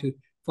production going to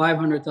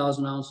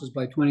 500,000 ounces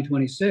by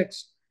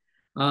 2026,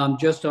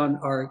 just on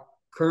our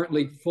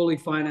currently fully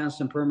financed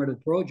and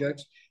permitted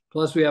projects.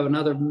 Plus, we have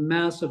another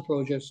massive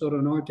project, Soto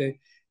Norte,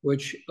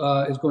 which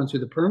is going through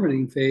the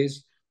permitting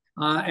phase.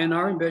 And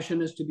our ambition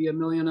is to be a 1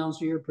 million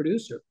ounce a year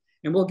producer,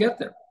 and we'll get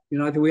there.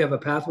 I think we have a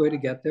pathway to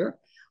get there.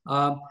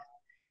 Now,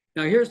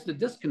 here's the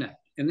disconnect.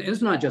 And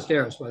it's not just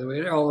Aris, by the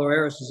way, although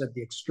Aris is at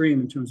the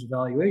extreme in terms of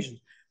valuations.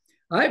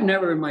 I've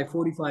never in my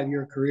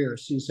 45-year career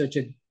seen such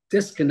a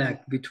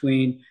disconnect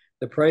between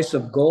the price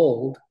of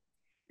gold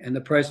and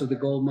the price of the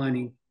gold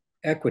mining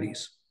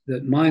equities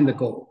that mine the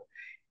gold.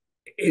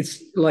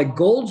 It's like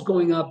gold's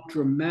going up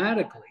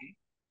dramatically,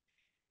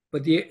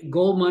 but the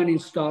gold mining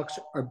stocks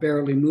are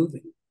barely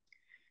moving.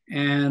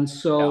 And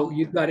so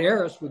you've got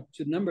Aris, with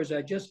the numbers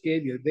I just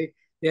gave you. They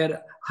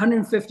had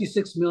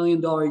 $156 million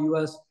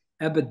US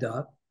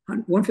EBITDA,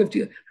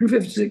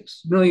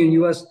 156 million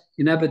US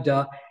in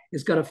EBITDA.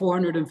 It's got a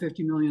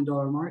 $450 million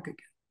market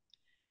cap.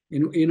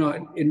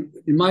 In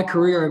my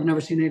career, I've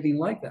never seen anything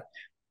like that.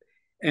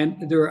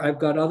 And I've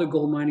got other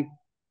gold mining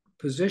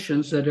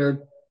positions that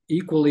are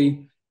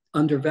equally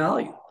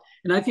undervalued.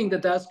 And I think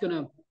that's going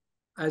to,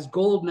 as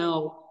gold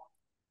now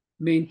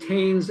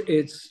maintains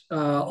its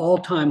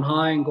all-time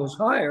high and goes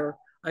higher,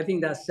 I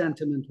think that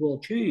sentiment will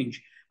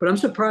change. But I'm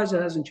surprised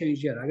it hasn't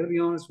changed yet. I got to be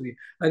honest with you.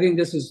 I think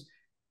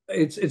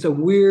it's a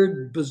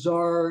weird,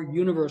 bizarre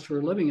universe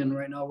we're living in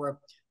right now where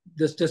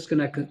this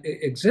disconnect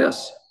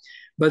exists.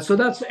 But so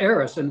that's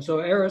Aris. And so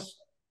Aris,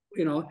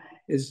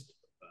 is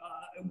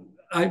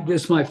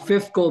this is my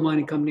 5th gold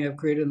mining company I've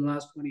created in the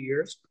last 20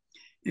 years.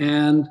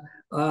 And,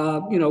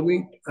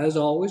 we, as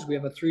always, we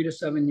have a 3 to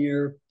 7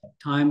 year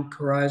time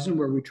horizon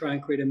where we try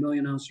and create a 1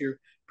 million ounce a year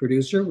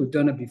producer. We've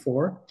done it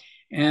before,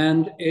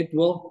 and it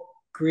will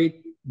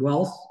create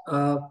wealth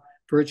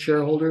for its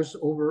shareholders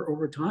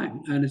over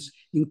time. And it's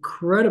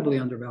incredibly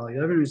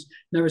undervalued. I've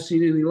never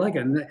seen anything like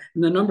it. And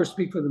the numbers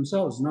speak for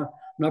themselves.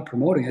 Not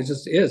promoting, it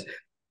just is.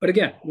 But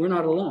again, we're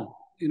not alone.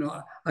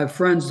 I have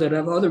friends that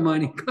have other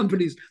mining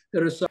companies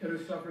that are suffering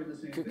the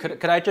same thing.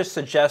 Could I just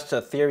suggest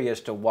a theory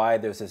as to why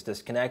there's this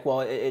disconnect?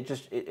 Well,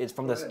 it's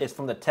from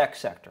the tech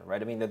sector,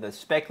 right? I mean, the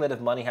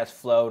speculative money has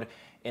flowed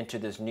into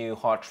this new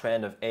hot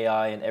trend of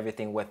AI and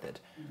everything with it.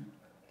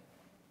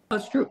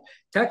 That's true.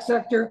 Tech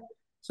sector.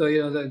 So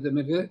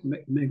the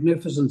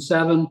Magnificent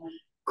Seven,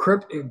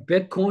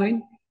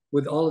 Bitcoin,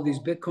 with all of these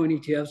Bitcoin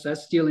ETFs,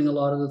 that's stealing a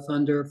lot of the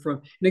thunder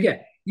from. And again,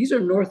 these are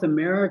North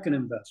American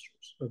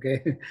investors.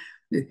 Okay.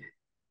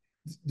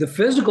 The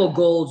physical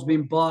gold's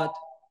being bought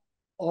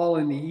all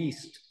in the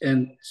East,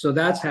 and so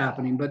that's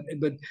happening. But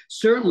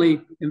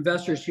certainly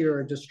investors here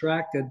are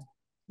distracted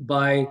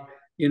by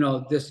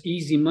this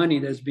easy money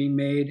that's being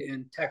made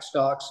in tech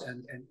stocks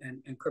and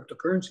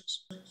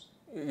cryptocurrencies.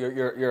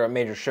 You're a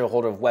major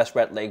shareholder of West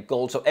Red Lake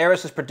Gold. So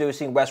Aris is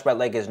producing, West Red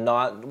Lake is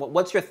not.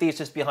 What's your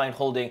thesis behind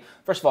holding?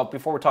 First of all,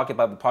 before we're talking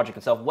about the project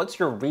itself, what's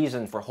your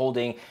reason for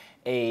holding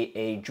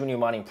a junior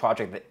mining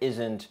project that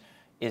isn't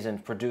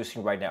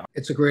producing right now?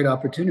 It's a great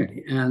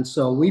opportunity, and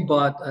so we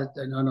bought. I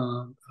don't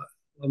know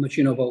how much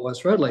you know about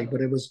West Red Lake, but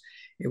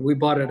we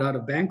bought it out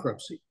of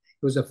bankruptcy.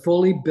 It was a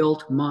fully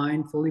built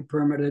mine, fully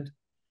permitted,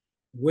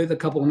 with a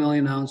couple of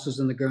million ounces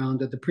in the ground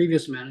that the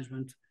previous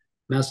management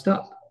messed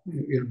up.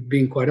 You're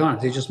being quite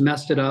honest, they just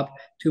messed it up.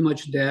 Too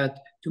much debt,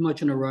 too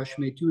much in a rush,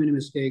 made too many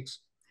mistakes,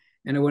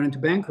 and it went into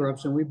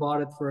bankruptcy. And we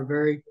bought it for a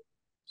very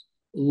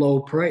low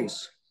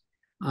price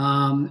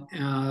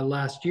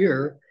last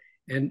year.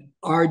 And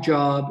our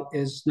job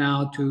is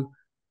now to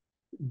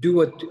do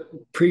what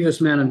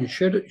previous management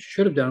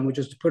should have done, which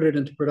is to put it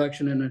into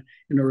production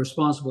in a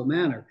responsible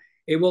manner.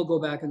 It will go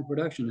back into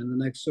production in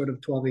the next sort of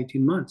 12,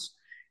 18 months.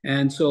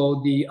 And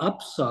so the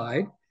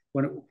upside,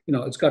 when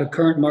it's got a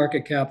current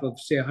market cap of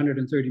say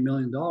 $130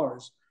 million,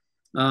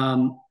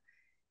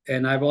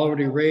 and I've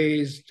already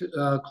raised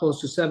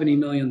close to $70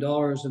 million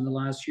in the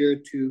last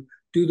year to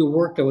do the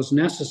work that was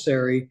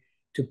necessary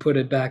to put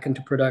it back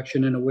into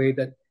production in a way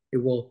that it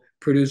will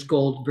produce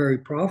gold very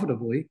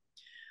profitably.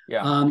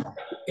 Yeah.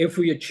 If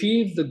we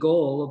achieve the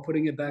goal of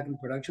putting it back in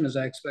production, as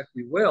I expect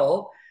we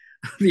will,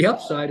 the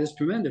upside is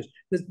tremendous.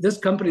 This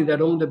company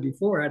that owned it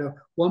before had a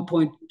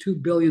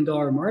 $1.2 billion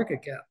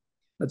market cap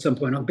at some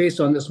point based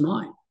on this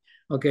mine.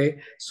 Okay,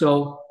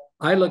 so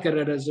I look at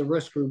it as a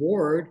risk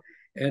reward,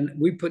 and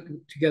we put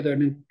together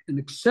an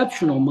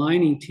exceptional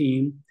mining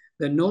team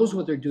that knows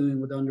what they're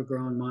doing with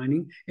underground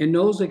mining and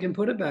knows they can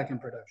put it back in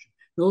production,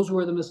 knows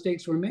where the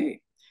mistakes were made.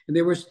 And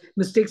there were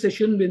mistakes that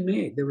shouldn't have been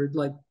made. They were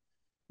like,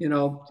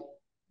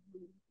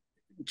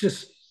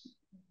 just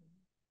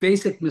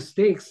basic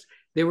mistakes.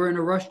 They were in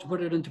a rush to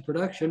put it into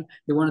production.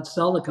 They wanted to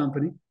sell the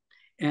company,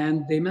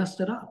 and they messed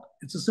it up.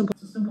 It's as simple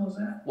as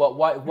that. Well,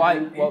 why?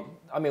 Well,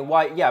 I mean,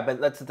 why? Yeah,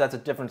 but that's a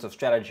difference of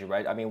strategy,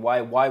 right? I mean,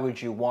 why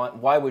would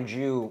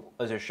you,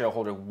 as a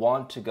shareholder,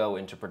 want to go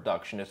into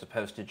production as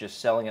opposed to just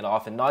selling it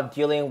off and not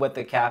dealing with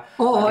the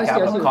capital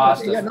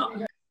cost?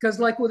 Because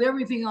like with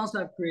everything else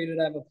I've created,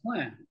 I have a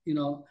plan.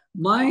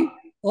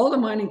 All the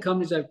mining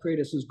companies I've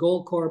created since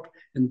Gold Corp,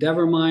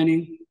 Endeavor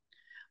Mining,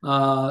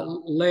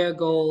 Leia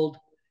Gold,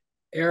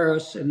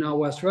 Aris, and now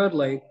West Red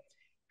Lake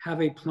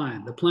have a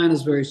plan. The plan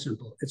is very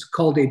simple. It's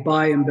called a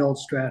buy and build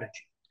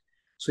strategy.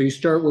 So you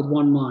start with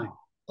one mine.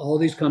 All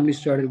these companies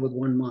started with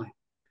one mine.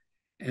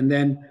 And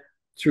then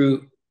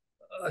through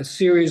a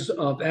series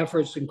of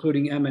efforts,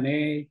 including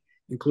M&A,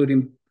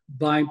 including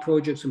buying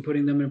projects and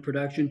putting them in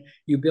production,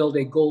 you build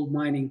a gold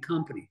mining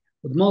company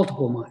with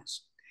multiple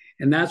mines.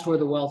 And that's where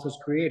the wealth is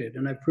created.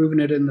 And I've proven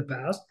it in the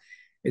past.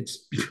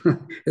 It's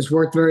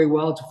worked very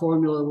well. It's a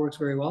formula that works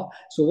very well.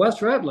 So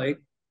West Red Lake,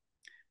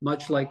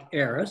 much like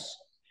Aris,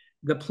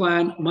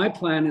 my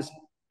plan is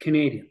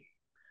Canadian.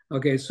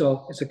 Okay,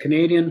 so it's a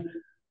Canadian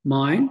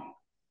mine.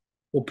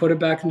 We'll put it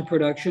back into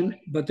production,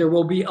 but there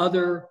will be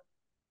other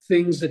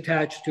things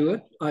attached to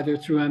it, either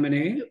through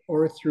M&A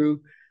or through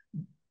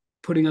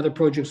putting other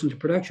projects into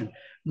production.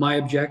 My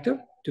objective,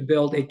 to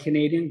build a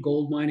Canadian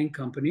gold mining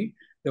company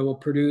that will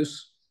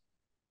produce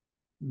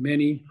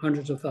many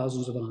hundreds of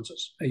thousands of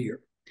ounces a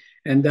year.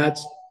 And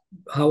that's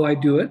how I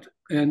do it.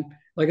 And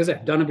like I said,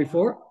 I've done it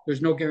before.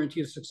 There's no guarantee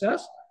of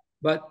success,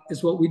 but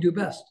it's what we do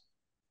best.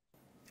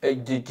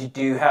 Do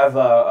you have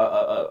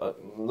a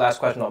last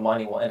question on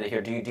mining? We'll end it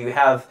here. Do you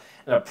have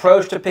an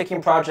approach to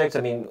picking projects?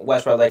 I mean,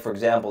 West Red Lake, for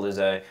example, is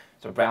a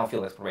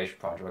brownfield exploration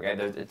project. Okay,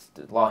 it's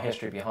a long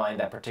history behind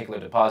that particular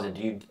deposit.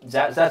 Is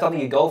that something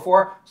you go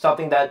for?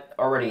 Something that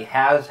already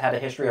has had a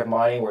history of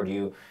mining, or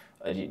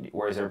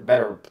or is there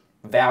better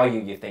value,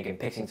 you think, in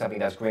picking something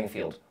that's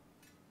greenfield?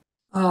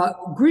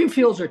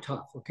 Greenfields are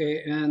tough,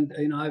 okay, and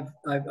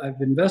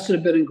I've invested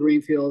a bit in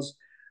greenfields.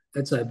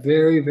 It's a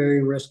very,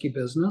 very risky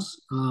business.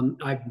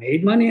 I've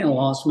made money and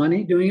lost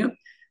money doing it,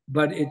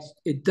 but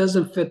it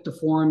doesn't fit the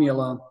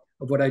formula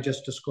of what I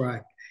just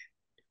described.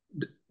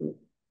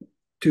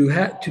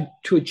 To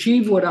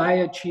achieve what I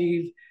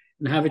achieve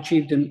and have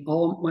achieved in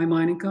all my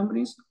mining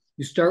companies,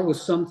 you start with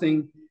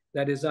something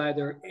that is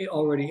either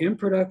already in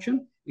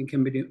production and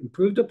can be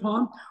improved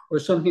upon, or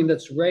something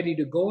that's ready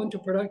to go into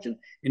production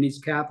and needs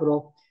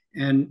capital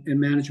and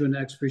management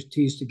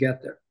expertise to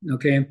get there.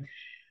 Okay,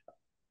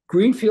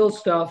 greenfield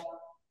stuff,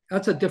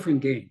 that's a different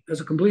game.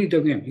 That's a completely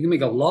different game. You can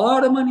make a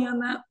lot of money on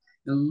that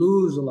and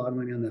lose a lot of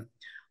money on that.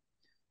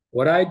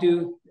 What I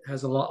do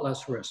has a lot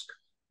less risk.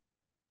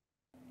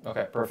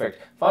 Okay,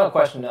 perfect. Final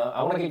question.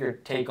 I want to get your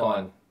take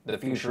on the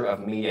future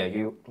of media.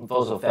 You've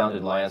also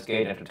founded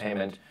Lionsgate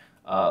Entertainment.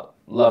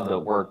 Love the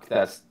work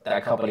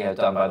that company has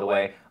done, by the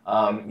way.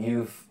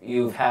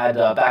 You've had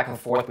back and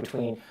forth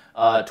between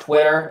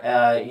Twitter.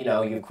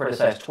 You've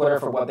criticized Twitter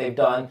for what they've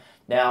done.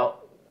 Now,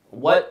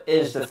 what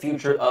is the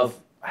future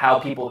of how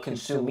people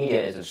consume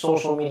media? Is it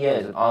social media?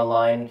 Is it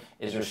online?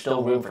 Is there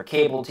still room for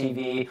cable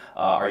TV?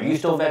 Are you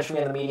still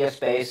venturing in the media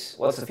space?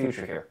 What's the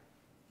future here?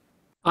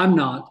 I'm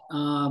not.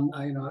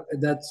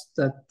 That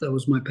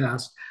was my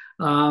past.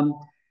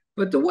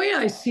 But the way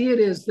I see it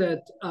is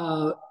that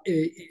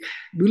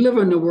we live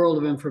in a world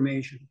of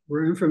information,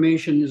 where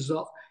information is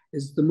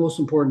the most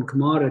important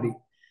commodity.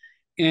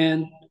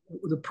 And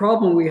the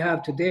problem we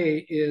have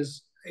today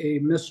is a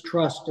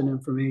mistrust in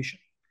information.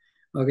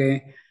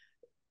 Okay,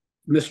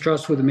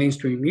 mistrust with the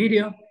mainstream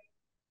media,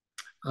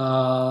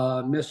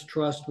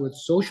 mistrust with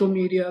social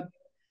media.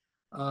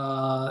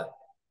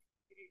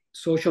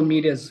 Social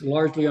media is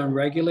largely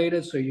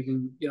unregulated, so you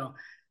can,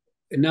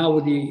 and now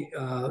with the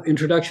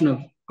introduction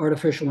of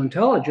artificial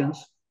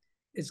intelligence,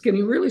 it's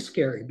getting really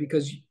scary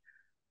because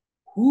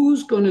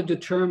who's going to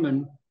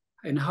determine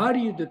and how do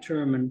you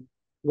determine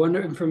what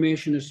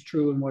information is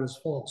true and what is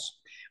false,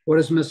 what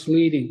is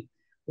misleading,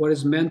 what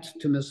is meant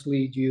to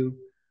mislead you?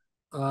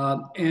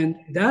 And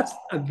that's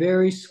a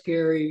very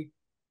scary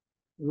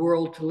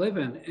world to live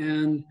in.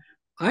 And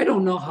I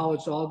don't know how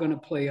it's all going to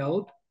play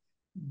out,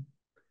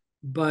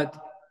 but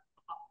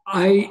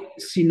I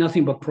see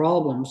nothing but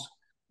problems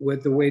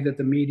with the way that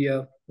the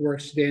media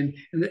works today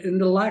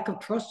and the lack of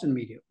trust in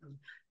media.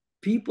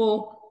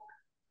 People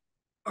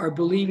are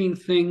believing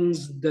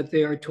things that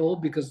they are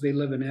told because they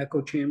live in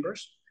echo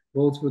chambers,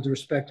 both with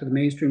respect to the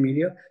mainstream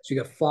media. So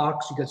you got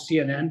Fox, you got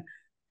CNN,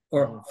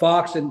 or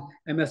Fox and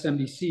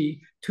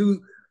MSNBC,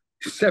 two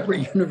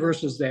separate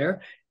universes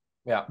there,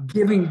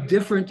 giving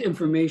different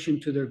information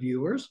to their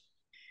viewers.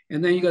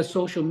 And then you got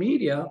social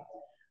media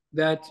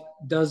that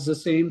does the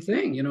same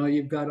thing.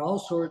 You've got all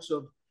sorts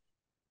of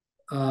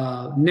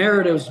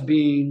narratives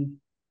being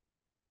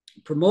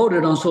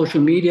promoted on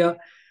social media,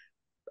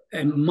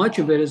 and much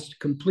of it is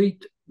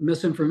complete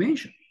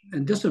misinformation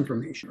and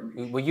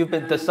disinformation. Well, you've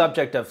been the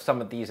subject of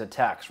some of these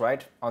attacks,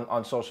 right?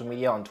 On social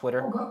media, on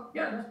Twitter? Oh,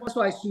 yeah, that's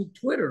why I sued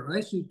Twitter.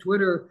 I sued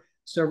Twitter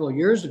several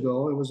years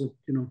ago. It was a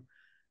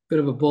bit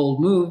of a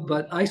bold move,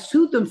 but I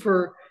sued them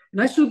for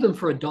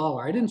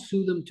 $1. I didn't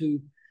sue them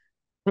to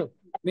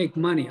make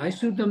money. I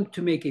sued them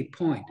to make a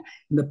point.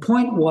 And the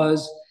point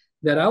was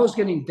that I was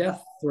getting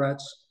death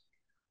threats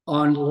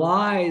on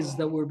lies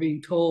that were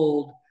being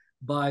told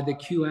by the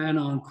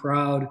QAnon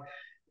crowd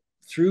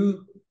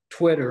through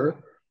Twitter.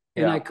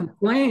 And I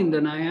complained,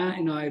 and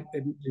I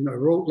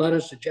wrote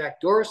letters to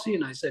Jack Dorsey,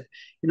 and I said,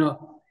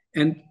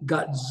 and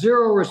got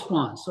zero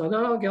response. So I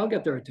thought, okay, I'll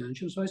get their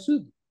attention. So I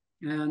sued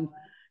them. And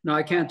now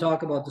I can't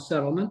talk about the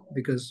settlement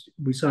because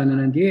we signed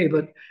an NDA,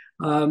 but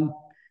I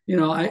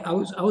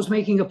was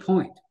making a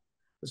point.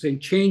 I was saying,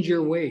 change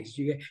your ways.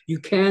 You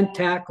can't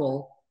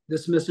tackle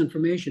this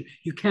misinformation.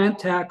 You can't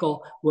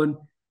tackle when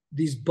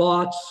these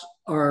bots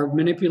are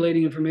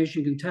manipulating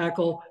information. You can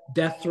tackle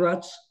death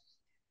threats.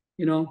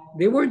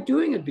 They weren't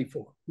doing it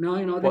before. Now,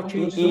 they've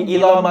changed.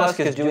 Elon Musk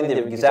is doing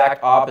the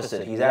exact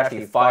opposite. He's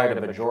actually fired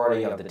a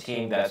majority of the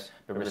team that's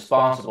been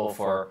responsible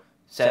for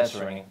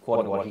censoring, quote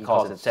unquote, he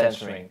calls it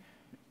censoring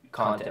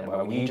content.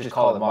 When you just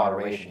call it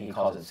moderation, he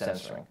calls it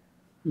censoring.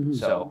 Mm-hmm.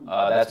 So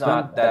that's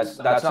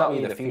not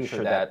really the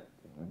future that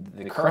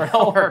the current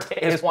owner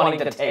is wanting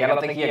to take. I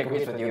don't think he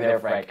agrees with you there,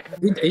 Frank.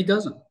 He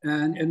doesn't,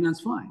 and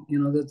that's fine.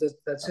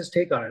 That's his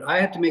take on it. I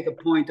had to make a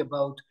point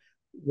about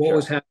what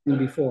was happening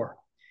before,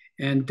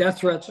 and death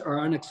threats are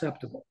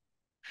unacceptable.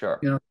 Sure.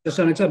 Just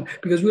unacceptable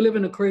because we live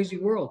in a crazy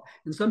world,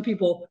 and some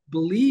people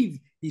believe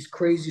these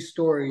crazy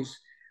stories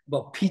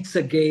about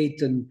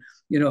Pizzagate and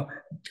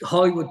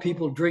Hollywood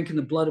people drinking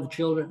the blood of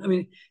children. I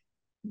mean,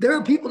 there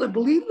are people that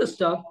believe this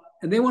stuff,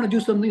 and they want to do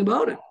something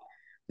about it.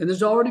 And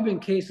there's already been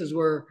cases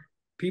where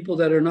people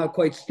that are not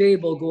quite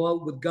stable go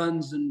out with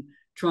guns and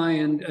try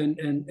and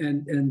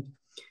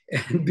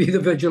be the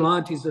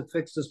vigilantes that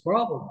fix this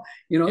problem.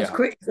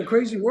 It's a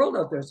crazy world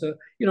out there. So,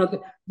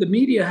 the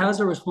media has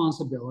a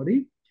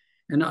responsibility.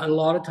 And a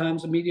lot of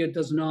times the media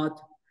does not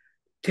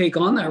take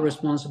on that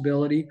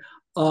responsibility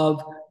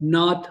of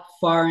not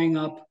firing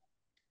up,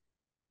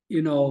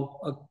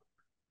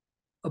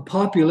 a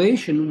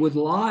population with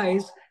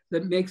lies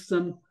that makes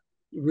them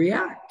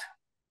react.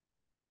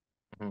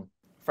 Mm-hmm.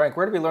 Frank,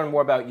 where do we learn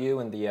more about you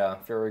and the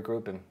Fiore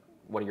Group and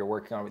what you're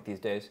working on with these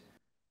days?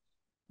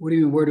 What do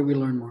you mean, where do we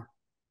learn more?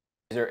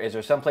 Is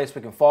there some place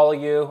we can follow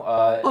you?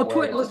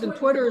 Twitter. Listen,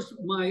 Twitter's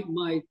my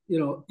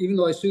even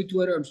though I sued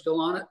Twitter, I'm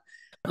still on it.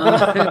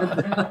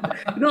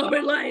 No,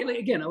 but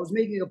again, I was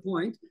making a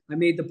point. I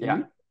made the point.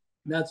 Yeah.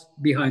 That's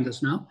behind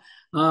us now.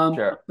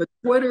 Sure. But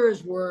Twitter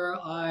is where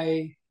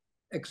I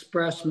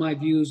express my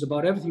views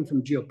about everything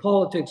from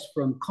geopolitics,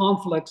 from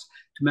conflicts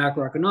to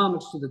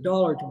macroeconomics to the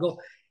dollar to go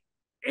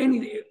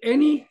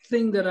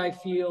anything that I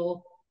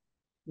feel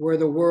where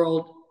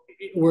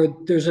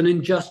there's an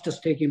injustice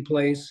taking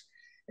place.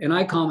 And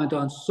I comment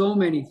on so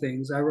many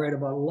things. I write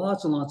about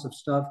lots and lots of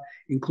stuff,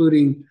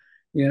 including,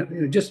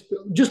 just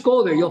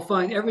go there. You'll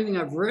find everything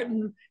I've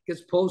written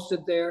gets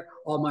posted there,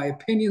 all my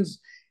opinions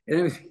and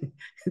everything.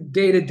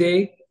 Day to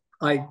day,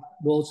 I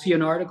will see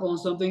an article on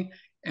something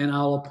and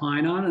I'll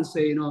opine on and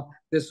say,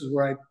 this is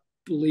where I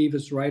believe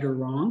is right or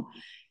wrong.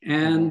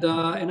 And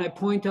I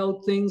point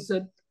out things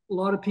that a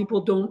lot of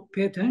people don't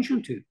pay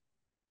attention to.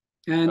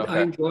 And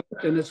I enjoy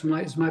it, and it's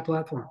my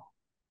platform.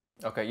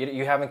 Okay,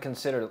 you haven't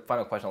considered,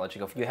 final question, I'll let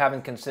you go. You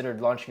haven't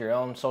considered launching your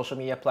own social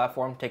media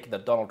platform, taking the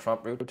Donald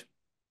Trump route?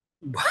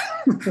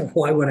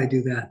 Why would I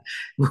do that?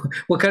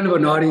 What kind of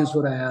an audience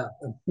would I have?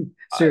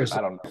 Seriously.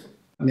 I don't know.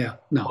 Yeah,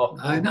 no,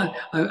 Well,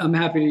 I'm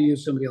happy to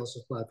use somebody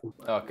else's platform.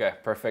 okay,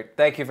 perfect.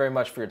 Thank you very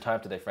much for your time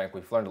today, Frank.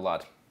 We've learned a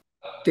lot.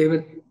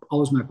 David,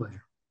 always my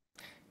pleasure.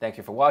 Thank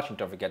you for watching.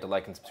 Don't forget to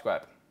like and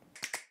subscribe.